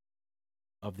commissioner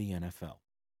of the NFL.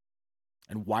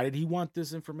 And why did he want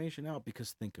this information out?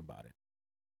 Because think about it.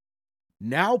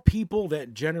 Now people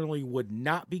that generally would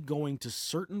not be going to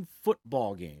certain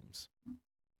football games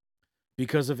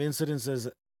because of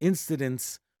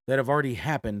incidents that have already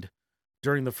happened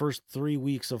during the first 3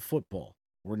 weeks of football.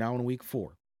 We're now in week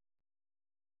 4.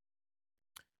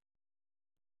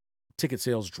 Ticket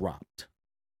sales dropped.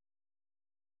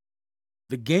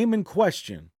 The game in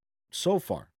question so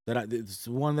far, it's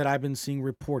the one that I've been seeing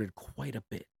reported quite a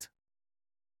bit,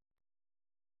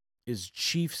 is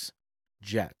Chiefs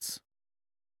Jets.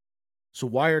 So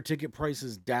why are ticket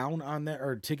prices down on that,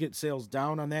 or ticket sales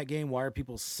down on that game? Why are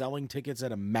people selling tickets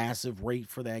at a massive rate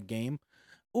for that game?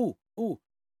 Ooh,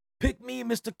 pick me,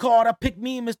 Mr. Carter. Pick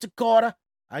me, Mr. Carter.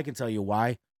 I can tell you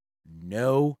why.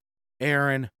 No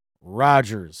Aaron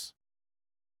Rodgers.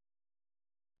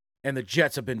 And the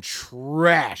Jets have been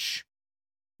trash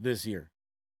this year.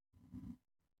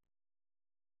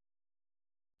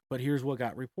 But here's what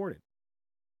got reported.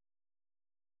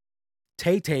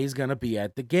 Tay-Tay's going to be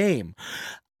at the game.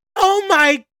 Oh,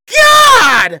 my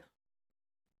God!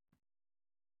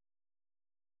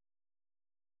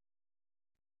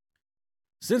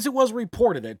 Since it was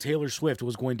reported that Taylor Swift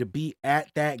was going to be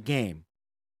at that game,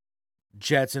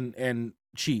 Jets and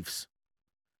Chiefs,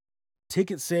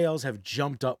 ticket sales have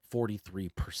jumped up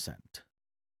 43%.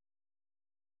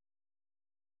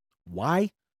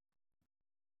 Why?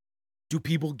 Do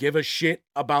people give a shit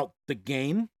about the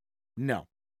game? No.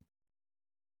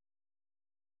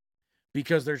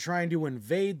 Because they're trying to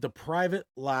invade the private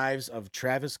lives of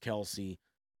Travis Kelce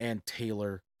and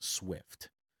Taylor Swift.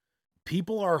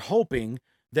 People are hoping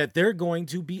that they're going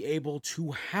to be able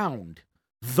to hound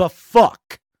the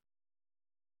fuck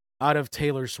out of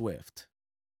Taylor Swift.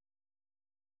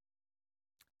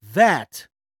 That,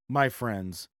 my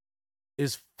friends,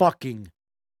 is fucking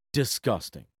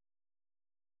disgusting.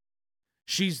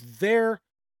 She's there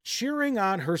cheering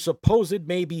on her supposed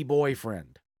maybe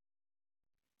boyfriend.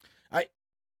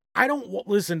 I don't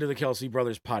listen to the Kelce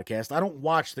Brothers podcast. I don't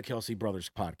watch the Kelce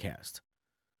Brothers podcast.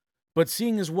 But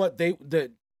seeing as what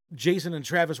that Jason and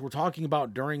Travis were talking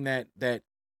about during that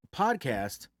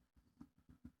podcast,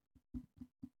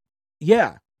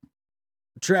 yeah,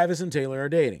 Travis and Taylor are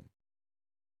dating.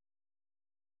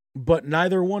 But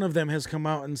neither one of them has come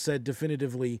out and said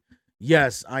definitively,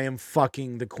 yes, I am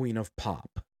fucking the queen of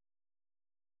pop.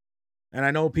 And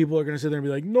I know people are going to sit there and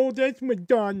be like, no, that's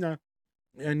Madonna.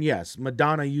 And yes,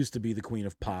 Madonna used to be the queen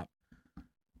of pop.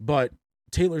 But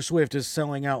Taylor Swift is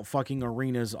selling out fucking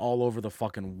arenas all over the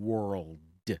fucking world.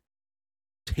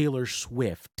 Taylor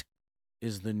Swift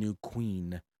is the new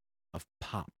queen of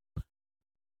pop.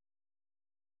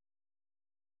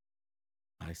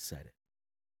 I said it.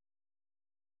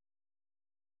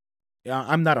 Yeah,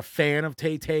 I'm not a fan of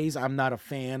Tay-Tay's. I'm not a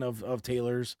fan of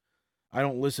Taylor's. I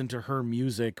don't listen to her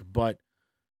music, but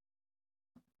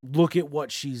look at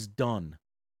what she's done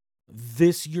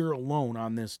this year alone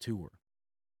on this tour.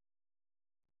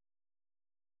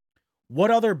 What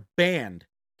other band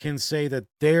can say that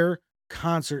their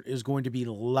concert is going to be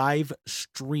live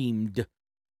streamed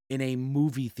in a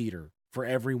movie theater for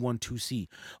everyone to see?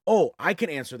 Oh, I can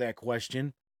answer that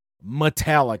question.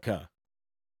 Metallica.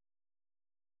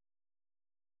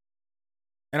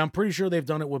 And I'm pretty sure they've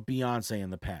done it with Beyonce in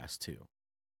the past too.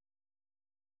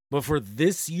 But for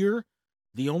this year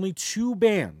The only two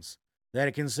bands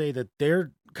that can say that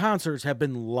their concerts have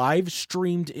been live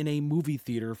streamed in a movie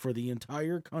theater for the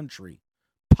entire country,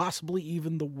 possibly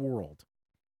even the world,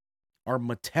 are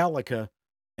Metallica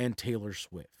and Taylor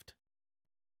Swift.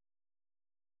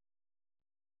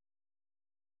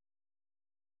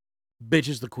 Bitch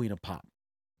is the queen of pop.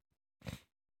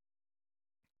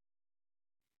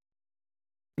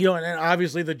 You know, and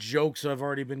obviously the jokes have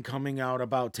already been coming out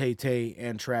about Tay-Tay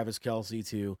and Travis Kelce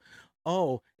too.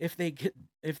 Oh, if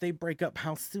they break up,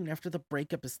 how soon after the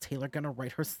breakup is Taylor gonna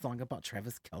write her song about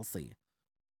Travis Kelce?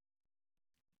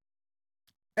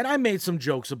 And I made some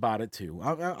jokes about it too.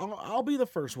 I'll be the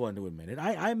first one to admit it.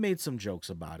 I made some jokes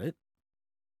about it.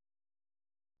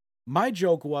 My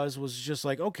joke was just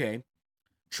like, okay,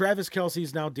 Travis Kelce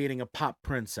is now dating a pop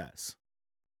princess.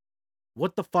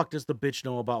 What the fuck does the bitch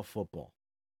know about football?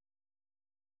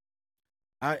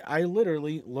 I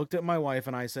literally looked at my wife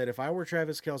and I said, if I were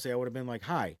Travis Kelce, I would have been like,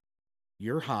 hi,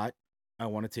 you're hot. I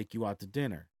want to take you out to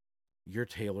dinner. You're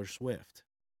Taylor Swift.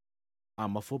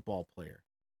 I'm a football player.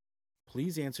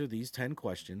 Please answer these 10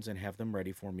 questions and have them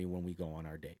ready for me when we go on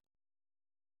our date.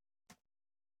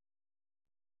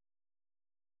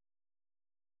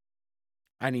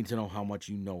 I need to know how much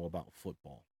you know about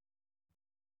football.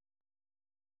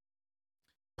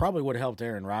 Probably would have helped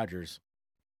Aaron Rodgers.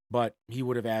 But he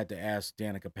would have had to ask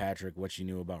Danica Patrick what she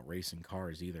knew about racing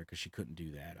cars either, because she couldn't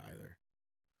do that either.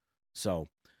 So,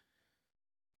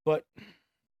 but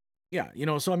yeah, you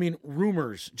know, so I mean,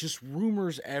 rumors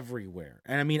everywhere.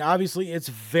 And I mean, obviously it's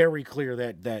very clear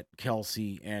that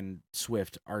Kelce and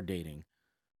Swift are dating.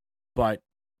 But,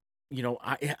 you know,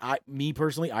 me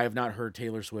personally, I have not heard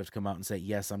Taylor Swift come out and say,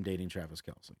 yes, I'm dating Travis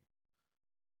Kelce.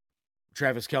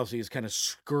 Travis Kelce has kind of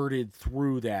skirted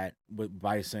through that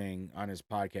by saying on his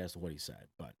podcast what he said,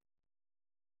 but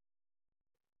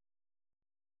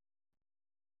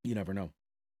you never know.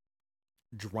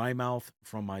 Dry mouth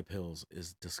from my pills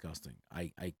is disgusting.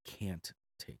 I can't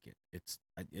take it. It's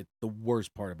the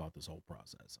worst part about this whole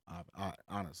process,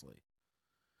 honestly.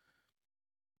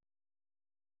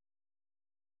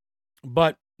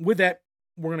 But with that,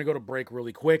 we're going to go to break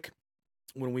really quick.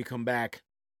 When we come back,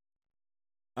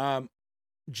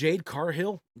 Jade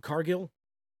Cargill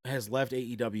has left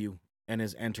AEW and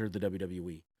has entered the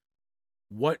WWE.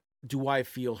 What do I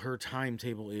feel her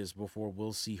timetable is before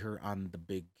we'll see her on the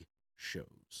big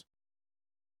shows?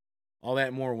 All that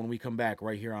and more when we come back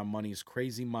right here on Money's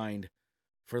Crazy Mind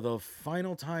for the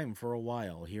final time for a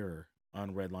while here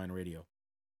on Redline Radio.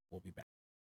 We'll be back.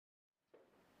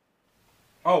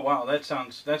 Oh, wow, that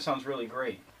sounds really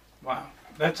great. Wow,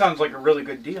 that sounds like a really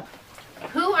good deal.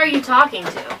 Who are you talking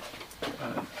to?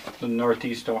 The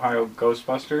Northeast Ohio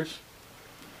Ghostbusters.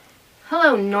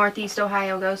 Hello, Northeast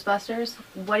Ohio Ghostbusters.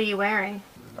 What are you wearing?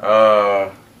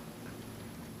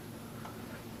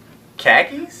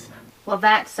 Khakis? Well,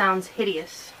 that sounds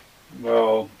hideous.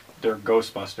 Well, they're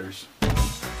Ghostbusters.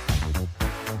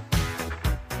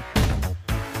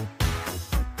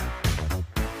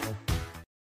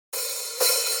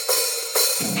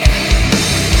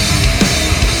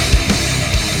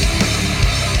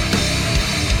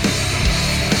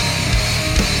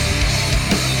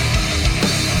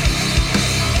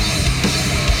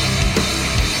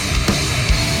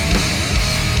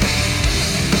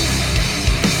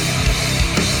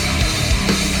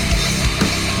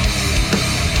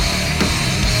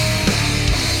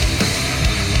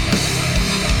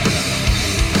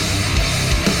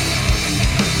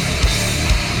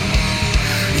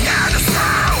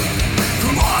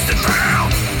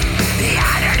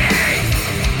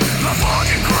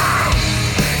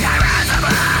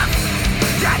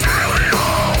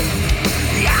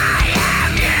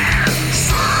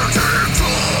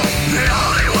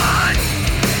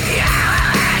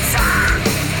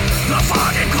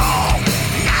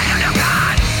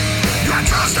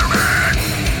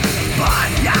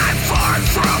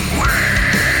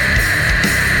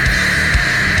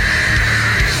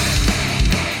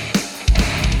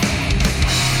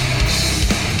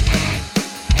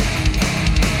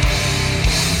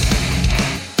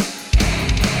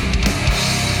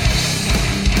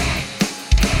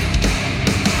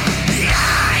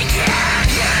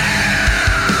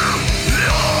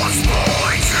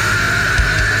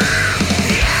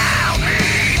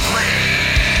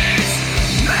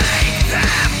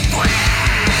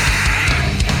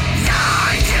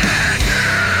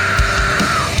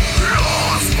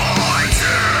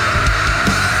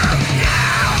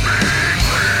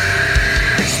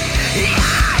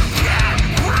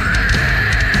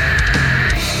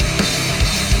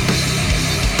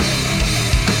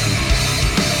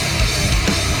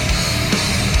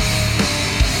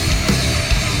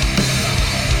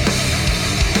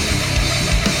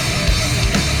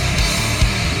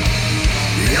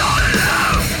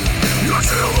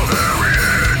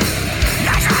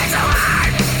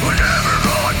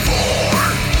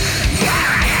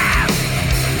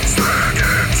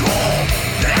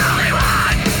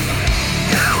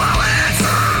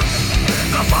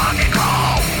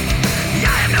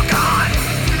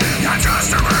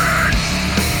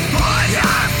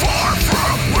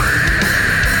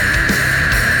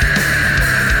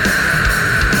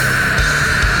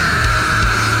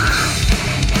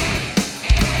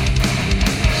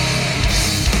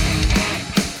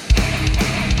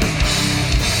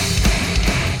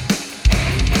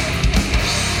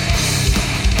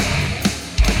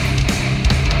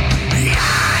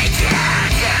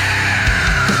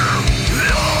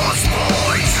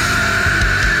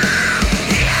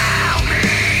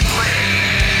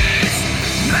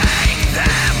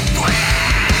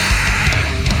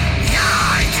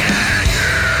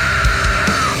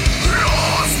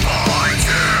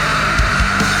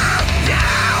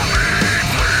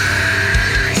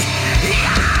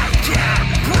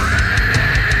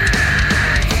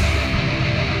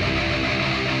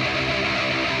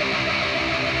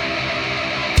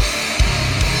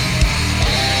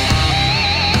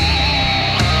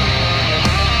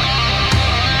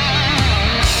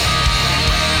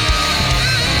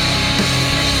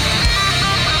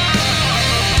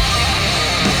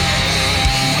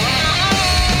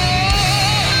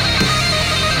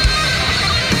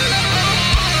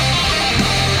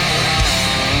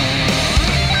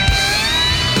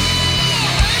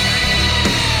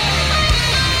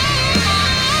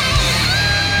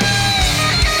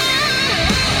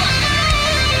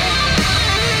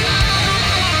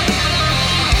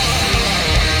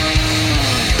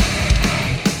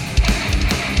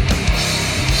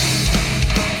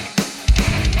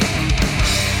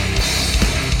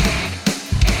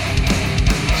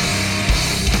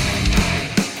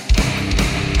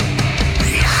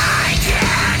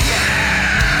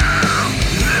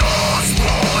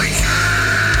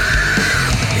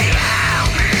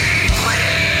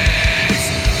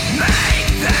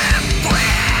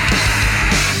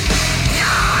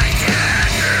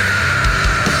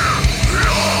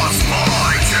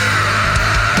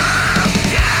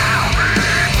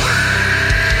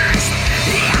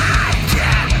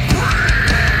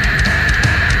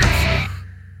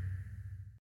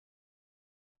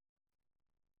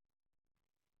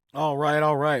 All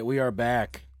right. We are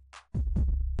back.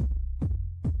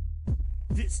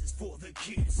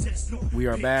 We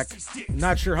are back.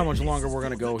 Not sure how much longer we're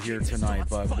gonna go here tonight,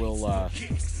 but we'll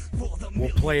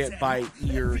play it by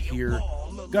ear here.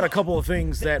 Got a couple of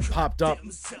things that popped up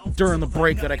during the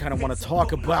break that I kind of want to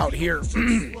talk about here.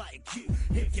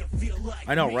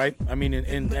 I know, right? I mean,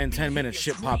 in 10 minutes,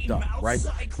 shit popped up, right?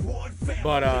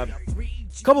 But a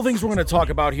couple things we're going to talk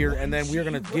about here, and then we're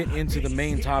going to get into the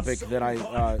main topic that I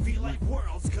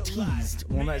teased.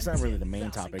 Well, it's not really the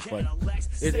main topic, but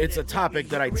it's a topic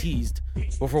that I teased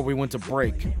before we went to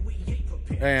break.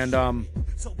 And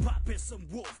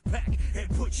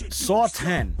Saw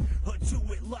 10,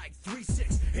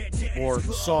 or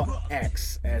Saw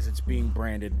X as it's being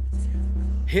branded,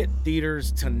 hit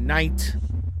theaters tonight.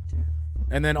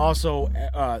 And then also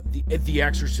the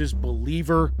Exorcist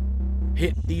Believer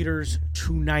hit theaters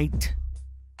tonight,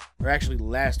 or actually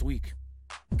last week,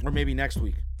 or maybe next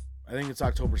week. I think it's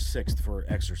October 6th for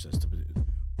Exorcist.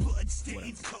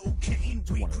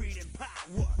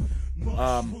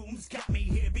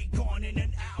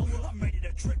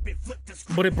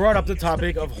 But it brought up the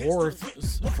topic of horror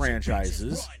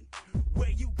franchises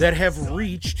that have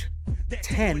reached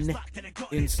 10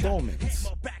 installments.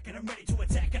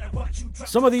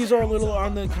 Some of these are a little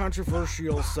on the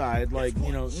controversial side, like,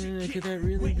 you know, could that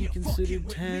really be considered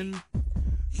 10?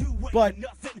 But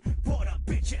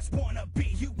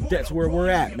that's where we're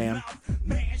at, man.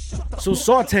 So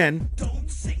Saw 10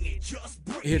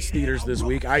 hits theaters this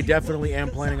week. I definitely am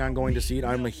planning on going to see it.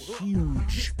 I'm a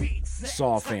huge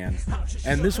Saw fan.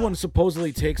 And this one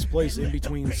supposedly takes place in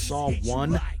between Saw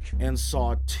 1 and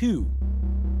Saw 2.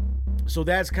 So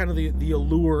that's kind of the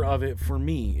allure of it for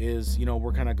me is, you know,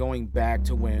 we're kind of going back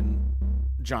to when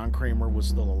John Kramer was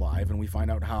still alive, and we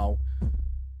find out how,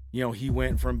 you know, he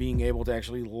went from being able to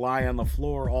actually lie on the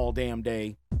floor all damn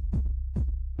day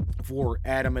for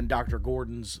Adam and Dr.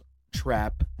 Gordon's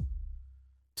trap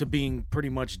to being pretty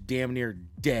much damn near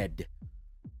dead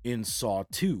in Saw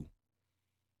 2.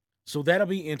 So that'll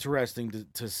be interesting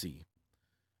to see.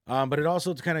 But it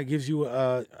also kind of gives you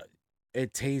a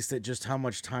taste at just how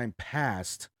much time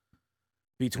passed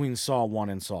between Saw 1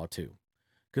 and Saw 2.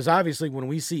 Because obviously when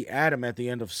we see Adam at the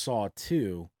end of Saw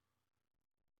 2,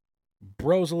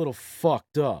 bro's a little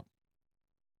fucked up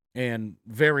and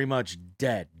very much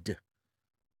dead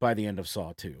by the end of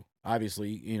Saw 2. Obviously,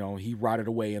 you know, he rotted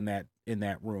away in that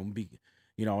room,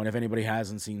 you know, and if anybody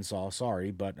hasn't seen Saw,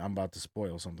 sorry, but I'm about to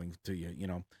spoil something to you, you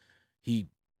know. He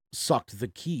sucked the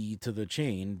key to the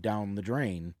chain down the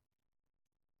drain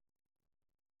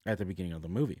at the beginning of the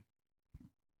movie.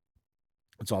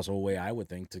 It's also a way, I would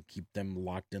think, to keep them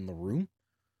locked in the room,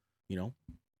 you know.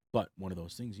 But one of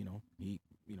those things, you know,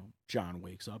 John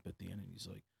wakes up at the end and he's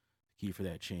like,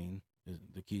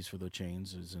 the keys for the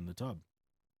chains is in the tub.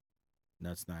 No,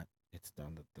 it's not. It's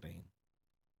down the drain.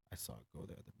 I saw it go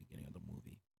there at the beginning of the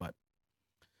movie.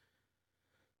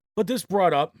 But this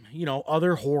brought up, you know,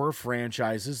 other horror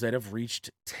franchises that have reached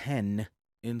 10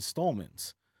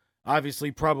 installments. Obviously,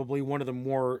 probably one of the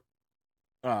more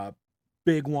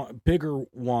bigger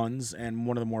ones, and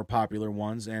one of the more popular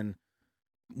ones, and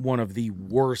one of the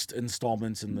worst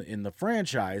installments in the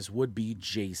franchise would be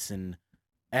Jason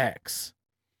X.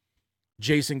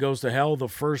 Jason Goes to Hell, the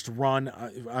first run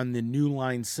on the New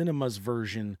Line Cinemas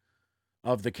version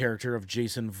of the character of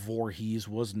Jason Voorhees,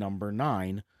 was number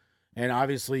 9. And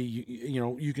obviously, you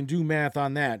know, you can do math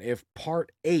on that. If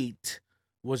part 8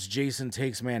 was Jason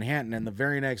Takes Manhattan, and the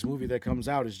very next movie that comes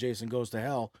out is Jason Goes to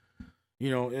Hell, you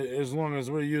know, as long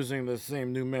as we're using the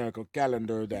same numerical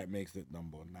calendar, that makes it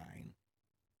number 9.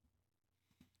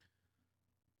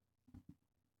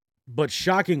 But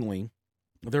shockingly,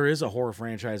 there is a horror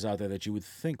franchise out there that you would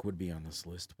think would be on this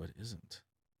list, but isn't.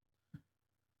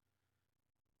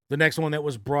 The next one that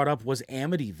was brought up was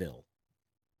Amityville.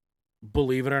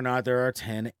 Believe it or not, there are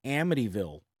 10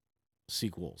 Amityville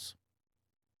sequels.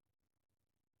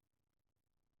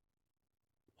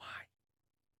 Why?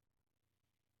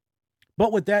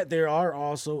 But with that, they are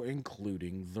also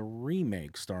including the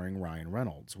remake starring Ryan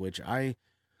Reynolds, which a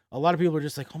lot of people are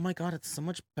just like, oh my God, it's so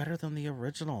much better than the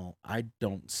original. I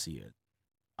don't see it.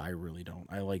 I really don't.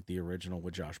 I like the original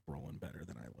with Josh Brolin better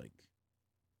than I like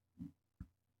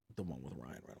the one with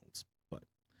Ryan Reynolds. But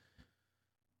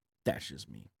that's just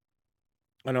me.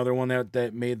 Another one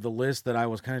that made the list that I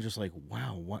was kind of just like,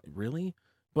 wow, what, really?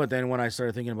 But then when I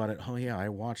started thinking about it, oh yeah, I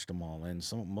watched them all, and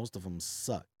most of them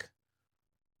suck.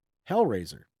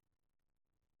 Hellraiser.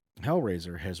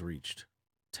 Hellraiser has reached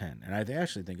 10, and I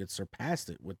actually think it surpassed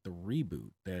it with the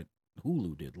reboot that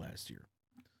Hulu did last year.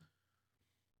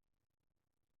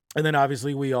 And then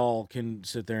obviously we all can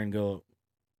sit there and go,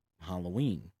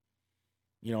 Halloween.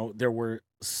 You know, there were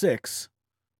 6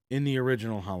 in the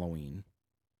original Halloween.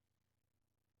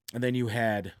 And then you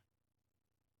had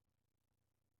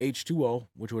H2O,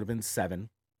 which would have been 7.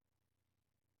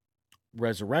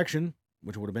 Resurrection,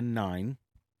 which would have been 9.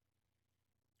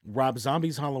 Rob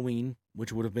Zombie's Halloween,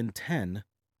 which would have been 10.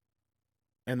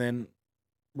 And then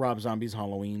Rob Zombie's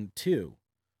Halloween 2.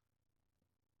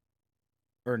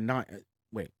 Or 9.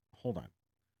 Wait, hold on.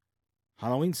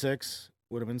 Halloween 6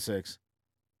 would have been 6.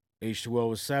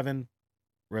 H2O is 7.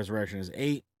 Resurrection is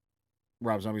 8.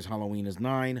 Rob Zombie's Halloween is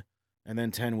 9. And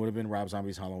then 10 would have been Rob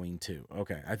Zombie's Halloween 2.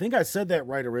 Okay. I think I said that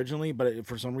right originally, but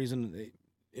for some reason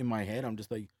in my head, I'm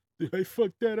just like, did I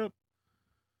fuck that up?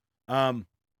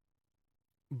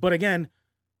 But again,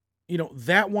 you know,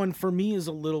 that one for me is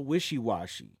a little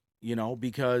wishy-washy, you know,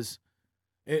 because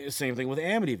same thing with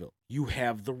Amityville. You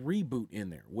have the reboot in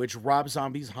there, which Rob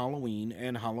Zombie's Halloween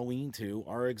and Halloween 2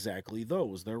 are exactly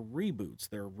those. They're reboots.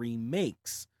 They're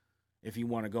remakes, if you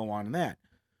want to go on that.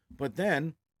 But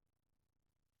then,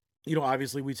 you know,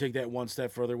 obviously we take that one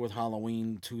step further with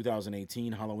Halloween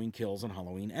 2018, Halloween Kills, and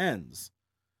Halloween Ends.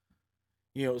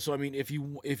 You know, so I mean, if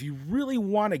you really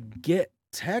want to get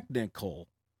technical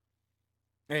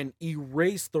and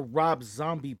erase the Rob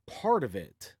Zombie part of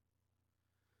it,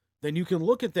 then you can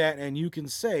look at that and you can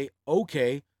say,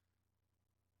 okay,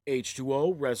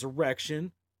 H2O,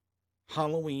 Resurrection,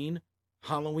 Halloween,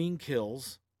 Halloween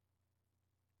Kills,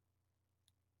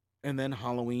 and then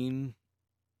Halloween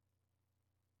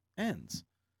Ends.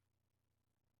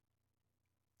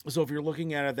 So if you're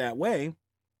looking at it that way,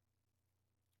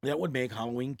 that would make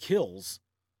Halloween Kills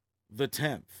the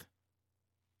 10th.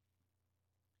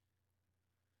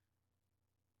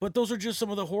 But those are just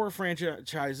some of the horror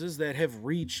franchises that have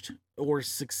reached or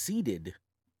succeeded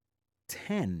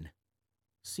 10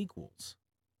 sequels.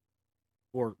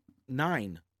 Or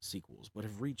 9 sequels, but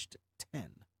have reached 10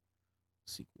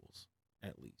 sequels,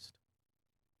 at least.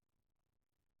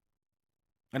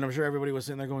 And I'm sure everybody was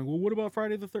sitting there going, well, what about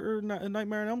Friday the 3rd,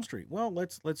 Nightmare on Elm Street? Well,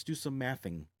 let's do some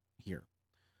mathing here.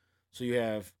 So you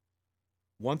have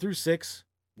 1 through 6,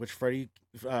 which Freddy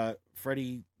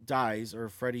dies, or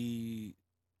Freddy,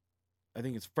 I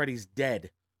think it's Freddy's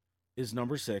Dead, is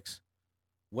number 6.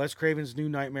 Wes Craven's New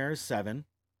Nightmare is 7.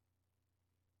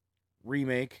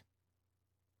 Remake,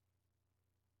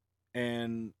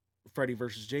 and Freddy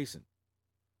vs. Jason.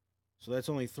 So that's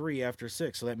only 3 after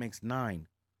 6, so that makes 9.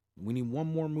 We need one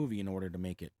more movie in order to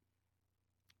make it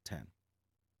 10.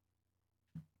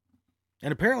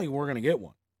 And apparently we're going to get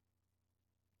one.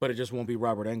 But it just won't be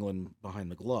Robert Englund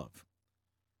behind the glove.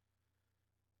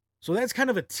 So that's kind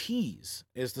of a tease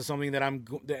as to something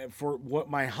that for what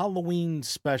my Halloween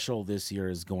special this year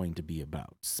is going to be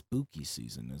about. Spooky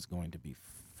season is going to be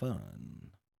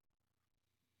fun.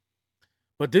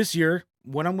 But this year,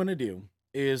 what I'm going to do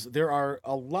is there are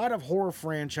a lot of horror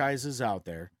franchises out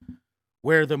there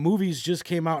where the movies just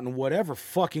came out in whatever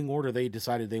fucking order they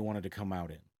decided they wanted to come out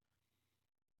in.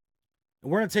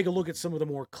 And we're going to take a look at some of the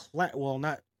more I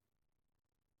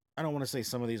don't want to say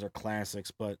some of these are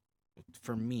classics, but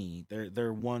for me,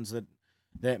 they're ones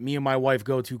that me and my wife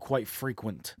go to quite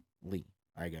frequently,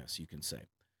 I guess you can say.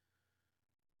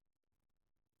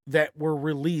 That were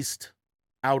released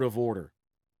out of order.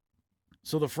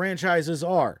 So the franchises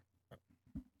are,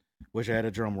 wish I had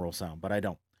a drum roll sound, but I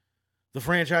don't. The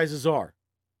franchises are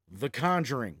The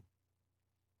Conjuring,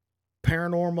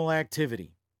 Paranormal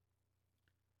Activity,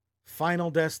 Final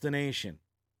Destination,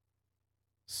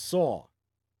 Saw,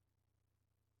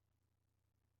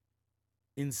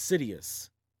 Insidious,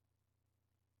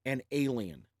 and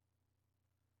Alien.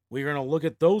 We're going to look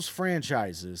at those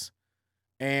franchises,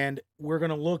 and we're going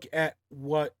to look at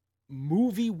what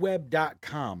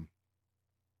MovieWeb.com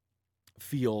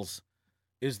feels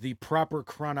is the proper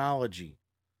chronology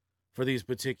for these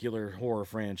particular horror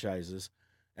franchises.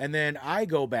 And then I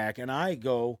go back and I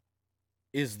go,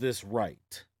 is this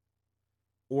right?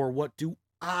 Or what do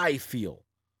I feel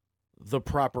the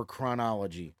proper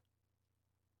chronology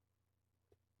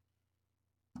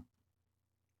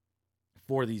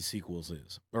for these sequels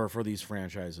is, or for these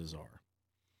franchises are.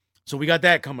 So we got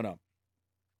that coming up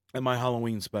in my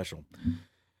Halloween special.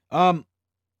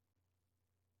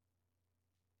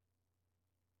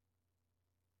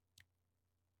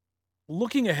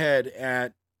 Looking ahead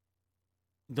at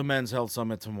the Men's Health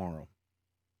Summit tomorrow.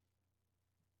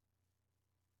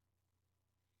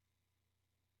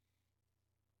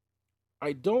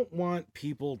 I don't want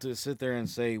people to sit there and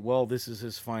say, well, this is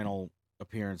his final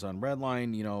appearance on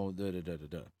Redline, you know,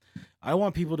 I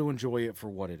want people to enjoy it for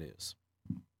what it is.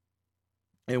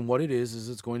 And what it is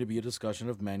it's going to be a discussion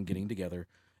of men getting together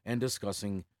and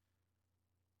discussing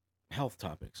health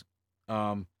topics.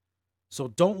 So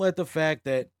don't let the fact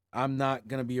that I'm not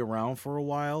going to be around for a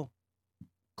while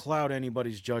cloud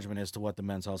anybody's judgment as to what the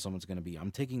Men's Health Summit's going to be.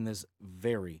 I'm taking this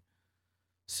very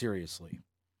seriously.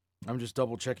 I'm just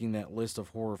double checking that list of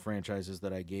horror franchises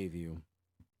that I gave you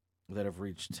that have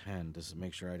reached 10 to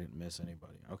make sure I didn't miss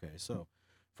anybody. Okay, so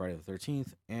Friday the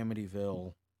 13th,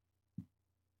 Amityville,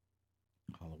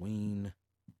 Halloween.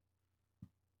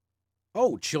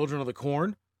 Oh, Children of the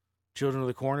Corn. Children of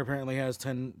the Corn apparently has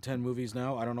 10 movies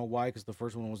now. I don't know why, because the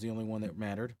first one was the only one that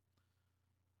mattered.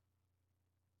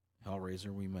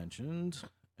 Hellraiser we mentioned.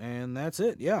 And that's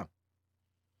it, yeah.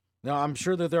 Now, I'm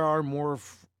sure that there are more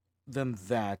than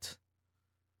that.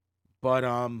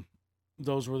 But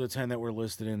those were the 10 that were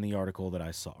listed in the article that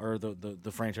I saw. Or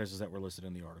the franchises that were listed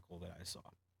in the article that I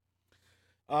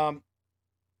saw.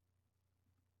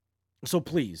 So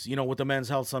please, with the Men's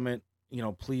Health Summit,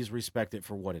 please respect it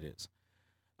for what it is.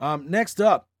 Next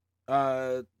up,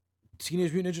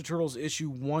 Teenage Mutant Ninja Turtles issue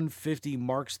 150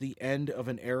 marks the end of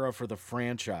an era for the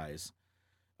franchise.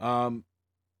 And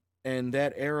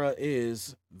that era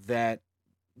is that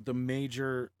the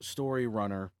major story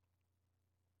runner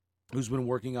who's been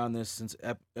working on this since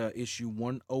issue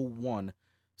 101,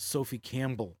 Sophie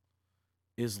Campbell,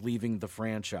 is leaving the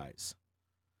franchise.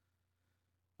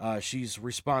 She's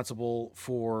responsible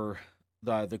for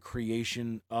the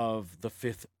creation of the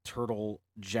fifth turtle,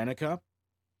 Jenica.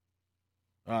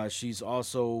 She's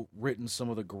also written some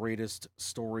of the greatest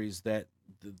stories that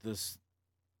this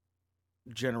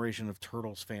generation of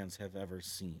Turtles fans have ever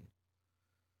seen.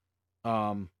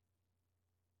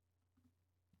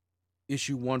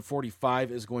 Issue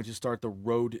 145 is going to start the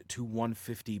road to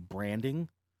 150 branding,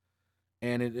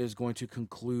 and it is going to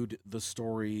conclude the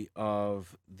story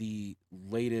of the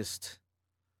latest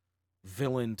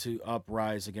villain to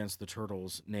uprise against the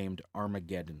Turtles named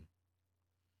Armageddon.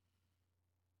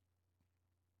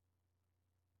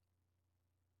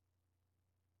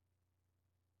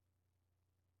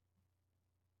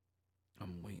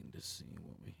 I'm waiting to see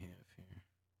what we have here.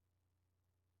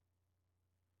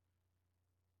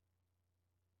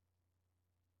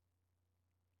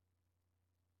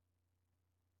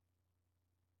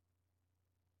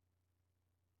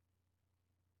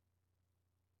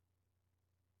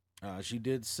 She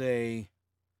did say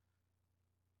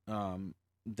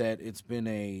that it's been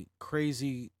it's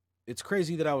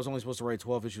crazy that I was only supposed to write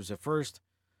 12 issues at first,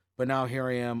 but now here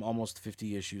I am almost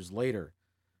 50 issues later.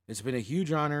 It's been a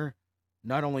huge honor,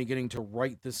 not only getting to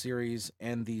write the series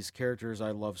and these characters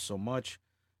I love so much,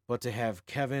 but to have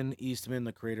Kevin Eastman,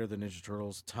 the creator of the Ninja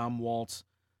Turtles, Tom Waltz,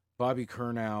 Bobby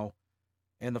Curnow,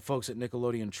 and the folks at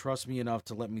Nickelodeon trust me enough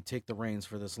to let me take the reins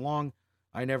for this long.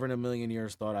 I never in a million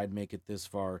years thought I'd make it this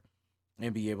far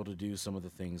and be able to do some of the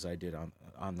things I did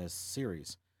on this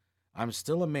series. I'm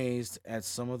still amazed at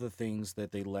some of the things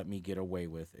that they let me get away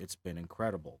with. It's been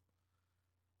incredible.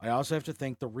 I also have to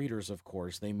thank the readers, of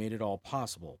course. They made it all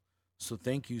possible. So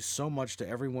thank you so much to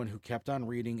everyone who kept on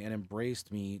reading and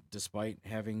embraced me despite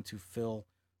having to fill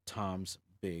Tom's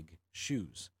big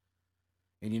shoes.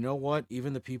 And you know what?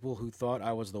 Even the people who thought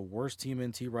I was the worst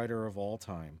TMNT writer of all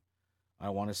time, I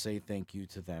want to say thank you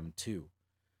to them too.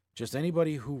 Just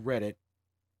anybody who read it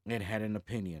and had an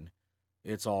opinion,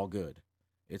 it's all good.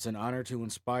 It's an honor to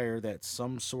inspire that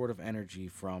some sort of energy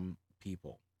from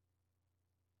people.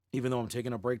 Even though I'm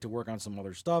taking a break to work on some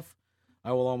other stuff,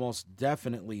 I will almost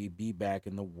definitely be back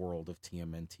in the world of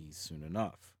TMNT soon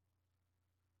enough.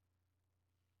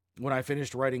 When I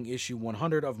finished writing issue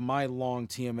 100 of my long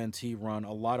TMNT run,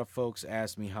 a lot of folks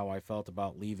asked me how I felt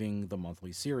about leaving the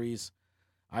monthly series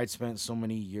I'd spent so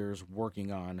many years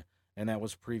working on, and that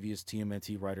was previous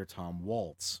TMNT writer Tom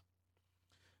Waltz.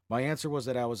 My answer was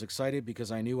that I was excited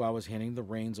because I knew I was handing the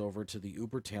reins over to the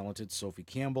uber-talented Sophie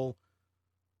Campbell,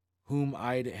 whom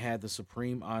I'd had the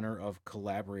supreme honor of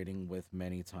collaborating with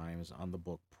many times on the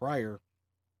book prior.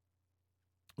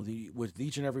 With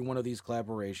each and every one of these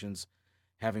collaborations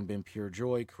having been pure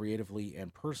joy, creatively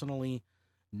and personally,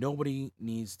 nobody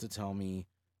needs to tell me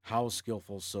how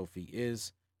skillful Sophie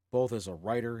is. Both as a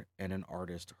writer and an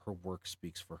artist, her work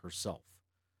speaks for herself.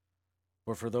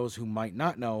 But for those who might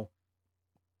not know,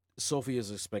 Sophie is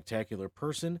a spectacular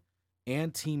person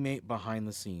and teammate behind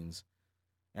the scenes,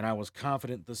 and I was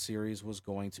confident the series was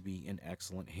going to be in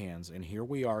excellent hands. And here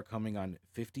we are coming on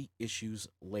 50 issues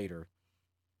later,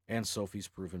 and Sophie's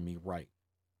proven me right,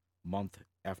 month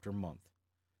after month.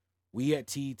 We at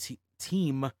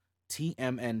Team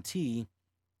TMNT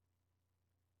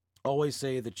always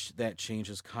say that change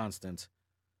is constant,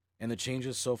 and the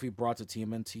changes Sophie brought to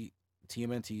TMNT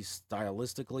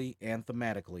stylistically and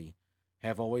thematically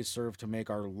have always served to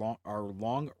make our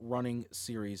long-running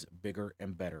series bigger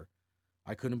and better.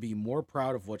 I couldn't be more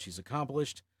proud of what she's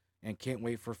accomplished and can't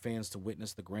wait for fans to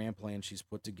witness the grand plan she's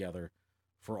put together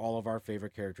for all of our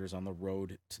favorite characters on the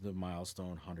road to the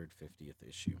milestone 150th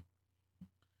issue.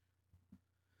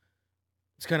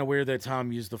 It's kind of weird that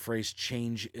Tom used the phrase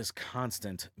change is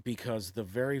constant, because the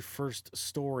very first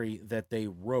story that they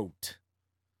wrote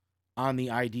on the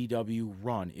IDW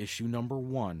run, issue number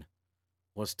 1,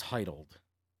 was titled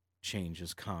Change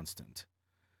is Constant.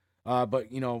 But,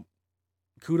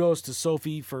 kudos to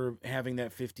Sophie for having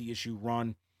that 50-issue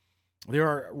run. There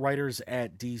are writers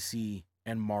at DC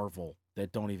and Marvel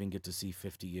that don't even get to see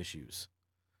 50 issues,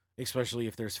 especially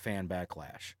if there's fan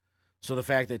backlash. So the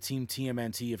fact that Team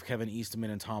TMNT of Kevin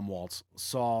Eastman and Tom Waltz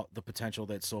saw the potential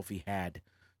that Sophie had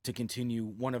to continue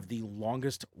one of the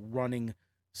longest running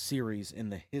series in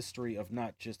the history of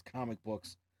not just comic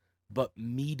books, but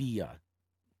media,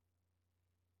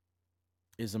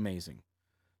 is amazing.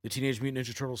 The Teenage Mutant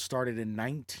Ninja Turtles started in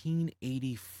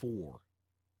 1984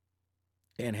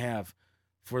 and have,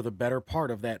 for the better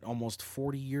part of that almost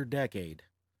 40-year decade,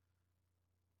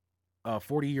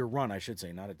 40-year run, I should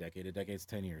say, not a decade. A decade's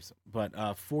 10 years. But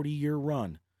 40-year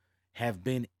run have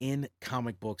been in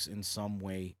comic books in some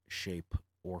way, shape,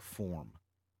 or form.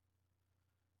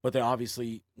 But they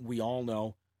obviously, we all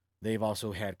know, they've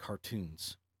also had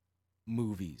cartoons,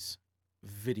 movies,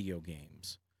 video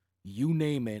games. You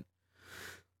name it.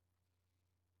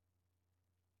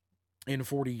 In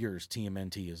 40 years,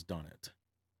 TMNT has done it.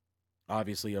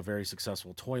 Obviously, a very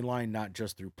successful toy line, not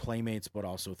just through Playmates, but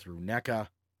also through NECA.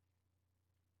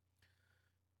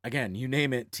 Again, you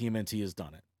name it, TMNT has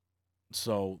done it.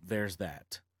 So there's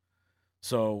that.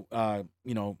 So,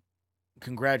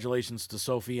 congratulations to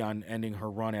Sophie on ending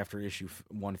her run after issue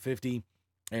 150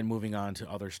 and moving on to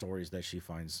other stories that she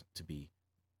finds to be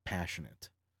passionate.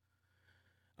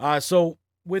 So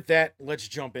with that, let's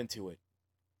jump into it.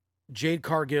 Jade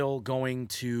Cargill going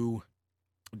to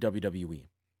WWE.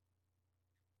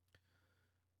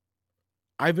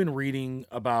 I've been reading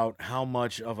about how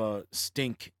much of a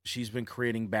stink she's been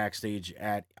creating backstage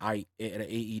at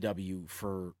AEW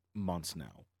for months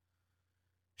now.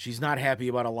 She's not happy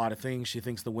about a lot of things. She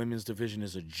thinks the women's division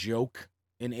is a joke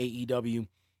in AEW.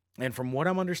 And from what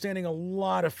I'm understanding, a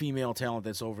lot of female talent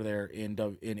that's over there in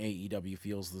AEW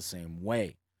feels the same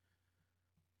way.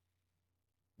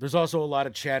 There's also a lot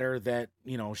of chatter that,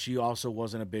 she also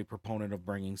wasn't a big proponent of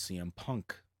bringing CM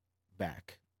Punk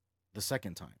back the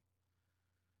second time.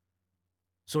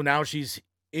 So now she's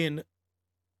in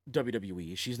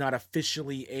WWE. She's not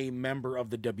officially a member of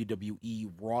the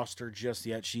WWE roster just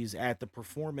yet. She's at the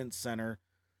Performance Center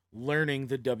learning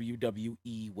the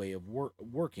WWE way of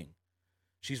working.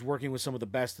 She's working with some of the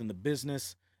best in the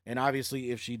business. And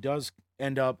obviously, if she does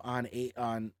end up on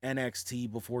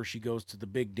NXT before she goes to the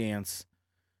big dance,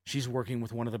 she's working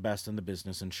with one of the best in the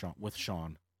business with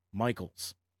Shawn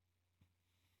Michaels.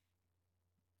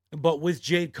 But with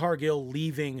Jade Cargill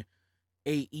leaving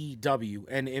AEW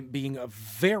and it being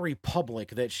very public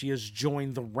that she has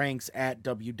joined the ranks at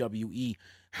WWE,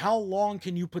 how long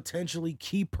can you potentially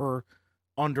keep her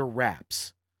under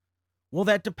wraps? Well,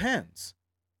 that depends.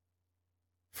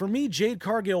 For me, Jade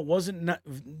Cargill wasn't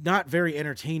not very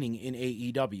entertaining in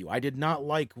AEW. I did not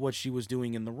like what she was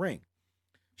doing in the ring.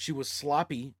 She was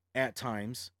sloppy at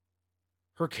times.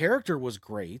 Her character was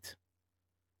great,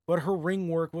 but her ring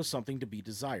work was something to be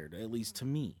desired, at least to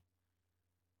me.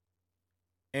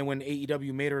 And when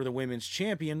AEW made her the women's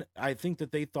champion, I think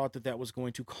that they thought that was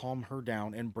going to calm her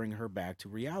down and bring her back to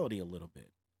reality a little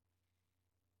bit.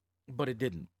 But it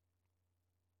didn't.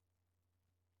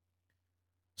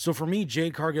 So for me,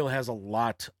 Jade Cargill has a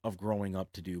lot of growing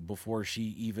up to do before she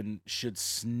even should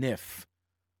sniff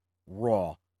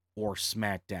Raw or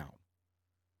SmackDown.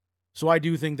 So I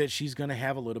do think that she's going to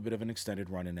have a little bit of an extended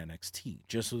run in NXT,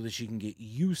 just so that she can get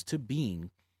used to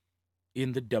being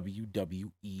in the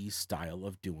WWE style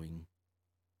of doing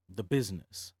the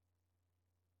business.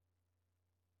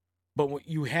 But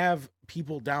you have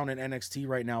people down in NXT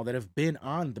right now that have been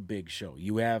on the big show.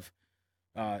 You have,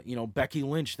 Becky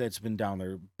Lynch that's been down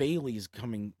there. Bayley's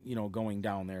going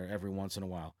down there every once in a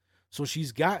while. So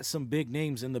she's got some big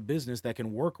names in the business that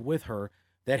can work with her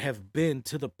that have been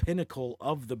to the pinnacle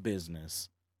of the business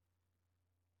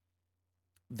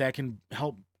that can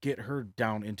help get her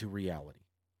down into reality.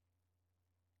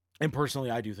 And personally,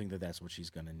 I do think that that's what she's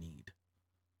going to need.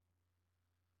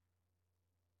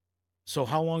 So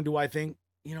how long do I think?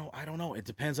 I don't know. It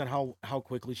depends on how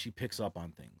quickly she picks up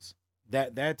on things.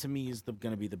 That to me is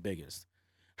going to be the biggest.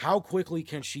 How quickly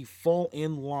can she fall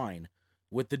in line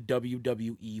with the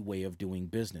WWE way of doing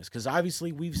business? Because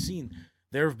obviously we've seen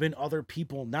there have been other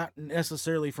people, not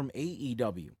necessarily from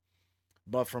AEW,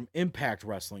 but from Impact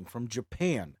Wrestling, from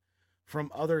Japan,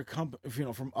 from other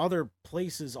from other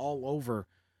places all over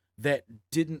that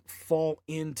didn't fall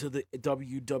into the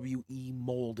WWE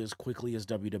mold as quickly as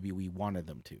WWE wanted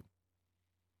them to.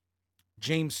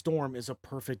 James Storm is a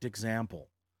perfect example.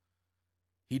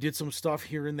 He did some stuff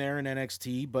here and there in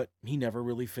NXT, but he never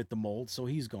really fit the mold, so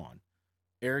he's gone.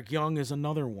 Eric Young is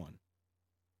another one.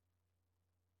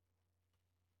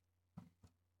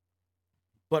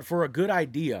 But for a good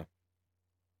idea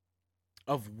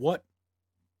of what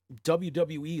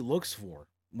WWE looks for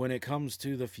when it comes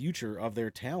to the future of their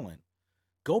talent,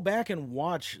 go back and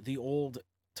watch the old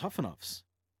Tough Enoughs.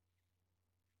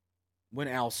 When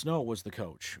Al Snow was the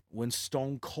coach, when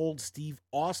Stone Cold Steve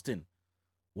Austin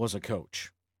was a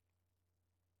coach.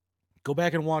 Go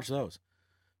back and watch those.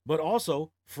 But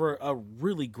also for a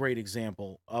really great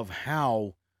example of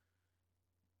how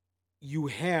you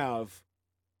have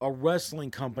a wrestling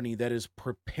company that is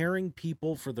preparing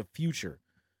people for the future,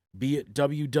 be it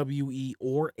WWE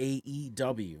or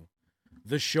AEW.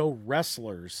 The show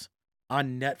Wrestlers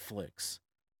on Netflix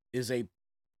is a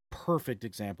perfect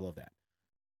example of that.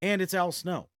 And it's Al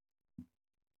Snow,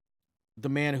 the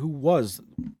man who was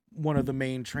one of the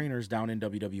main trainers down in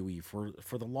WWE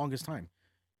for the longest time.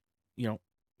 You know,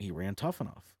 he ran Tough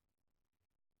Enough.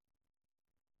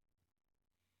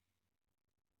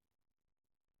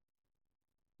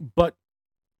 But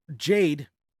Jade,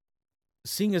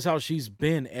 seeing as how she's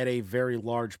been at a very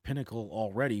large pinnacle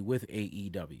already with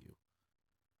AEW,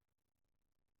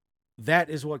 that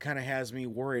is what kind of has me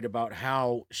worried about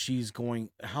how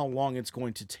long it's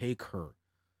going to take her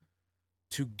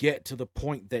to get to the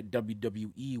point that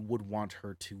WWE would want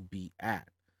her to be at.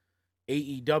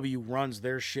 AEW runs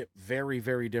their ship very,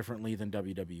 very differently than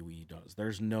WWE does.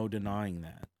 There's no denying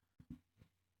that.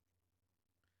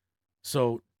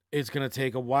 So it's going to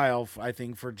take a while, I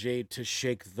think, for Jade to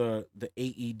shake the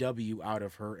AEW out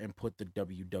of her and put the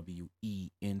WWE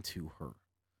into her.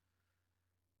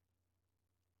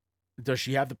 Does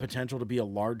she have the potential to be a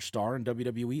large star in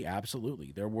WWE?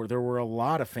 Absolutely. There were a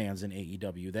lot of fans in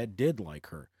AEW that did like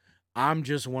her. I'm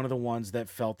just one of the ones that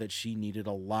felt that she needed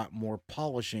a lot more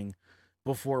polishing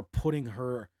before putting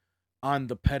her on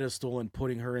the pedestal and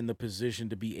putting her in the position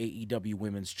to be AEW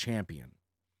Women's Champion.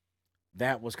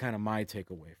 That was kind of my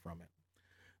takeaway from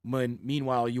it.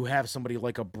 Meanwhile, you have somebody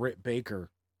like a Britt Baker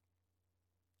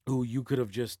who you could have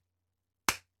just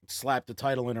slapped the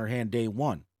title in her hand day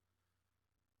one.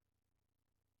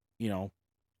 You know,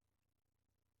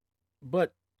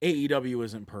 but AEW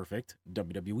isn't perfect.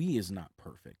 WWE is not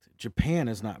perfect. Japan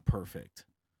is not perfect.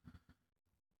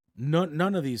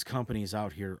 None of these companies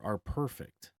out here are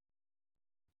perfect.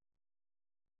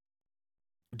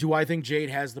 Do I think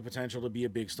Jade has the potential to be a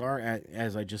big star?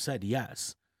 As I just said,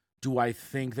 yes. Do I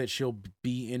think that she'll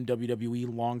be in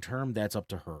WWE long term? That's up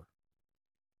to her.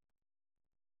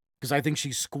 Because I think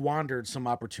she squandered some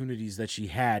opportunities that she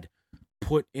had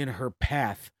put in her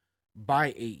path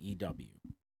by AEW,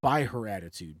 by her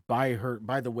attitude, by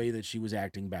the way that she was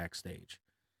acting backstage.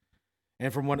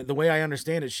 And from the way I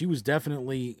understand it, she was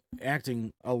definitely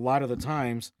acting a lot of the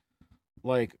times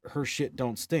like her shit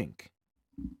don't stink.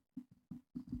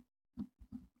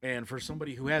 And for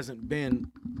somebody who hasn't been,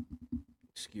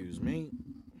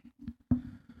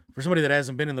 for somebody that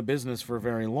hasn't been in the business for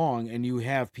very long, and you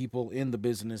have people in the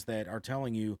business that are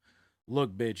telling you,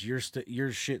 look, bitch,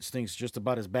 your shit stinks just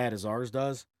about as bad as ours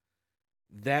does,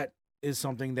 that is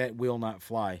something that will not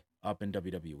fly up in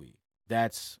WWE.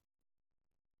 That's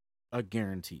a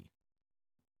guarantee.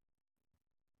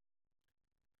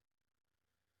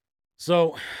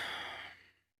 So,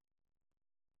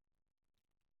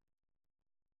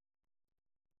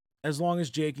 as long as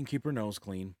Jade can keep her nose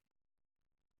clean,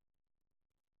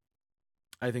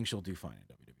 I think she'll do fine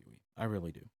in WWE. I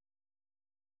really do.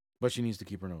 But she needs to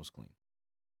keep her nose clean.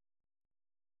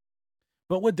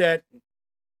 But with that,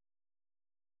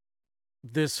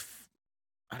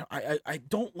 I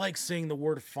don't like saying the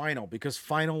word final, because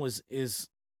final is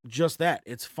just that.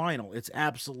 It's final. It's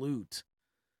absolute.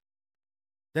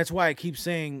 That's why I keep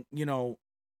saying,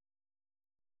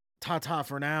 ta-ta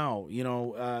for now,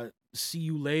 see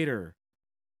you later.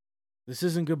 This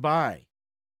isn't goodbye.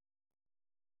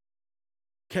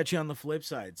 Catch you on the flip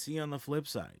side. See you on the flip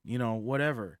side.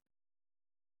 Whatever.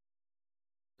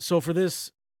 So for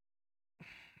this,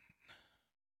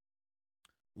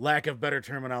 lack of better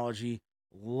terminology,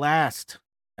 last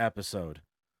episode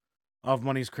of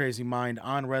Money's Crazy Mind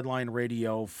on Redline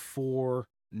Radio for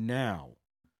now,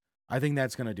 I think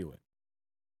that's going to do it.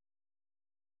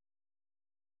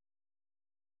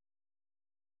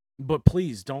 But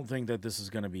please don't think that this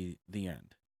is going to be the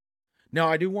end. Now,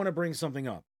 I do want to bring something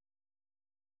up.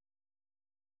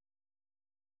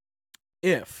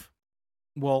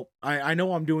 I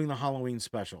know I'm doing the Halloween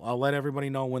special. I'll let everybody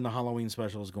know when the Halloween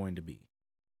special is going to be.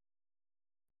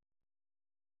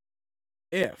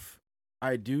 If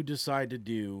I do decide to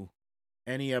do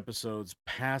any episodes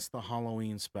past the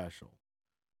Halloween special,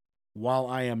 while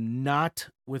I am not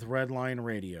with Redline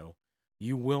Radio,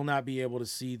 you will not be able to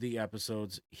see the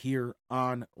episodes here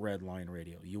on Redline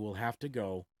Radio. You will have to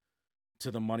go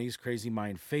to the Money's Crazy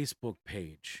Mind Facebook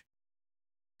page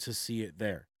to see it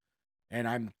there. And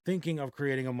I'm thinking of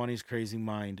creating a Money's Crazy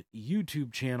Mind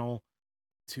YouTube channel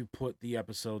to put the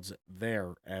episodes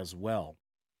there as well.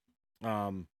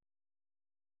 I'm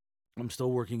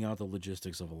still working out the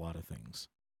logistics of a lot of things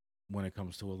when it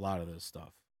comes to a lot of this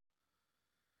stuff.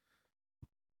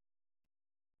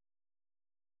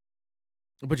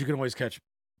 But you can always catch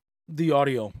the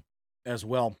audio as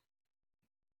well.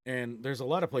 And there's a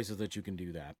lot of places that you can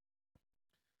do that.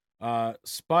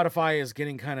 Spotify is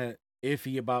getting kind of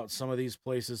iffy about some of these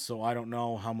places, so I don't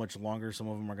know how much longer some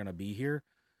of them are going to be here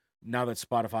now that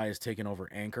Spotify has taken over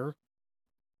Anchor.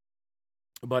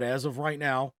 But as of right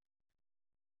now,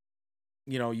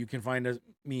 you can find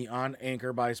me on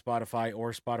Anchor by Spotify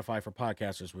or Spotify for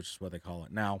Podcasters, which is what they call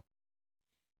it now.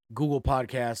 Google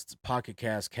Podcasts, Pocket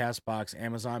Cast, CastBox,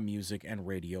 Amazon Music, and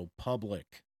Radio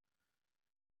Public.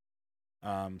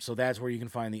 So that's where you can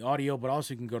find the audio, but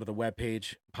also you can go to the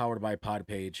webpage, powered by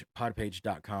Podpage,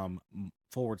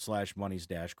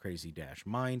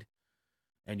 podpage.com/moneys-crazy-mind,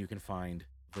 and you can find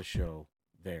the show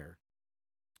there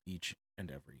each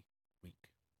and every week.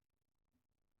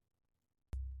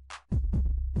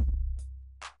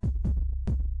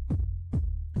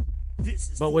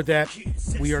 But with that,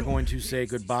 we are going to say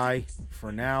goodbye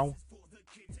for now.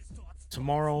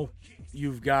 Tomorrow,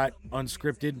 you've got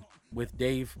Unscripted with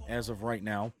Dave as of right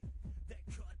now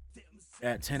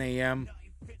at 10 a.m.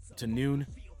 to noon.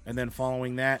 And then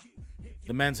following that,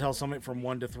 the Men's Health Summit from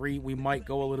 1 to 3. We might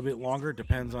go a little bit longer.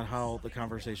 Depends on how the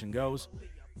conversation goes.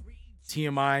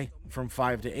 TMI from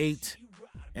 5 to 8.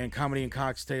 And Comedy and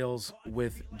Cocktails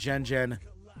with Jen, 8:30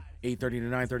 to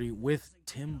 9:30 with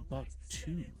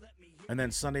Timbuktu. And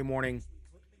then Sunday morning,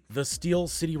 the Steel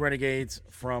City Renegades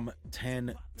from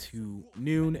 10 to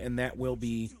noon. And that will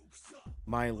be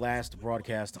my last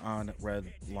broadcast on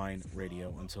Redline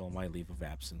Radio until my leave of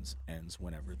absence ends,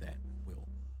 whenever that will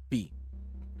be.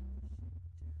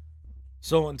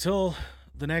 So until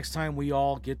the next time we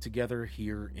all get together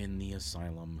here in the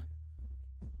asylum,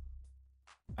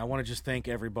 I want to just thank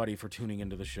everybody for tuning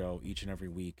into the show each and every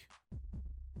week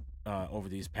over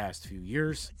these past few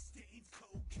years.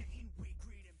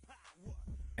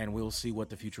 And we'll see what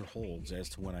the future holds as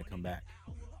to when I come back.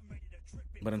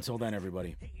 But until then,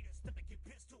 everybody,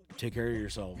 take care of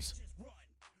yourselves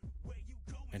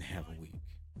and have a week.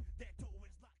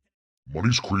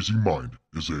 Money's Crazy Mind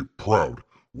is a proud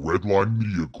Redline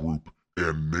Media Group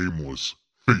and nameless,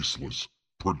 faceless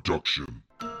production.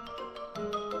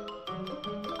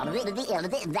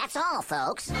 That's all,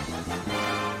 folks.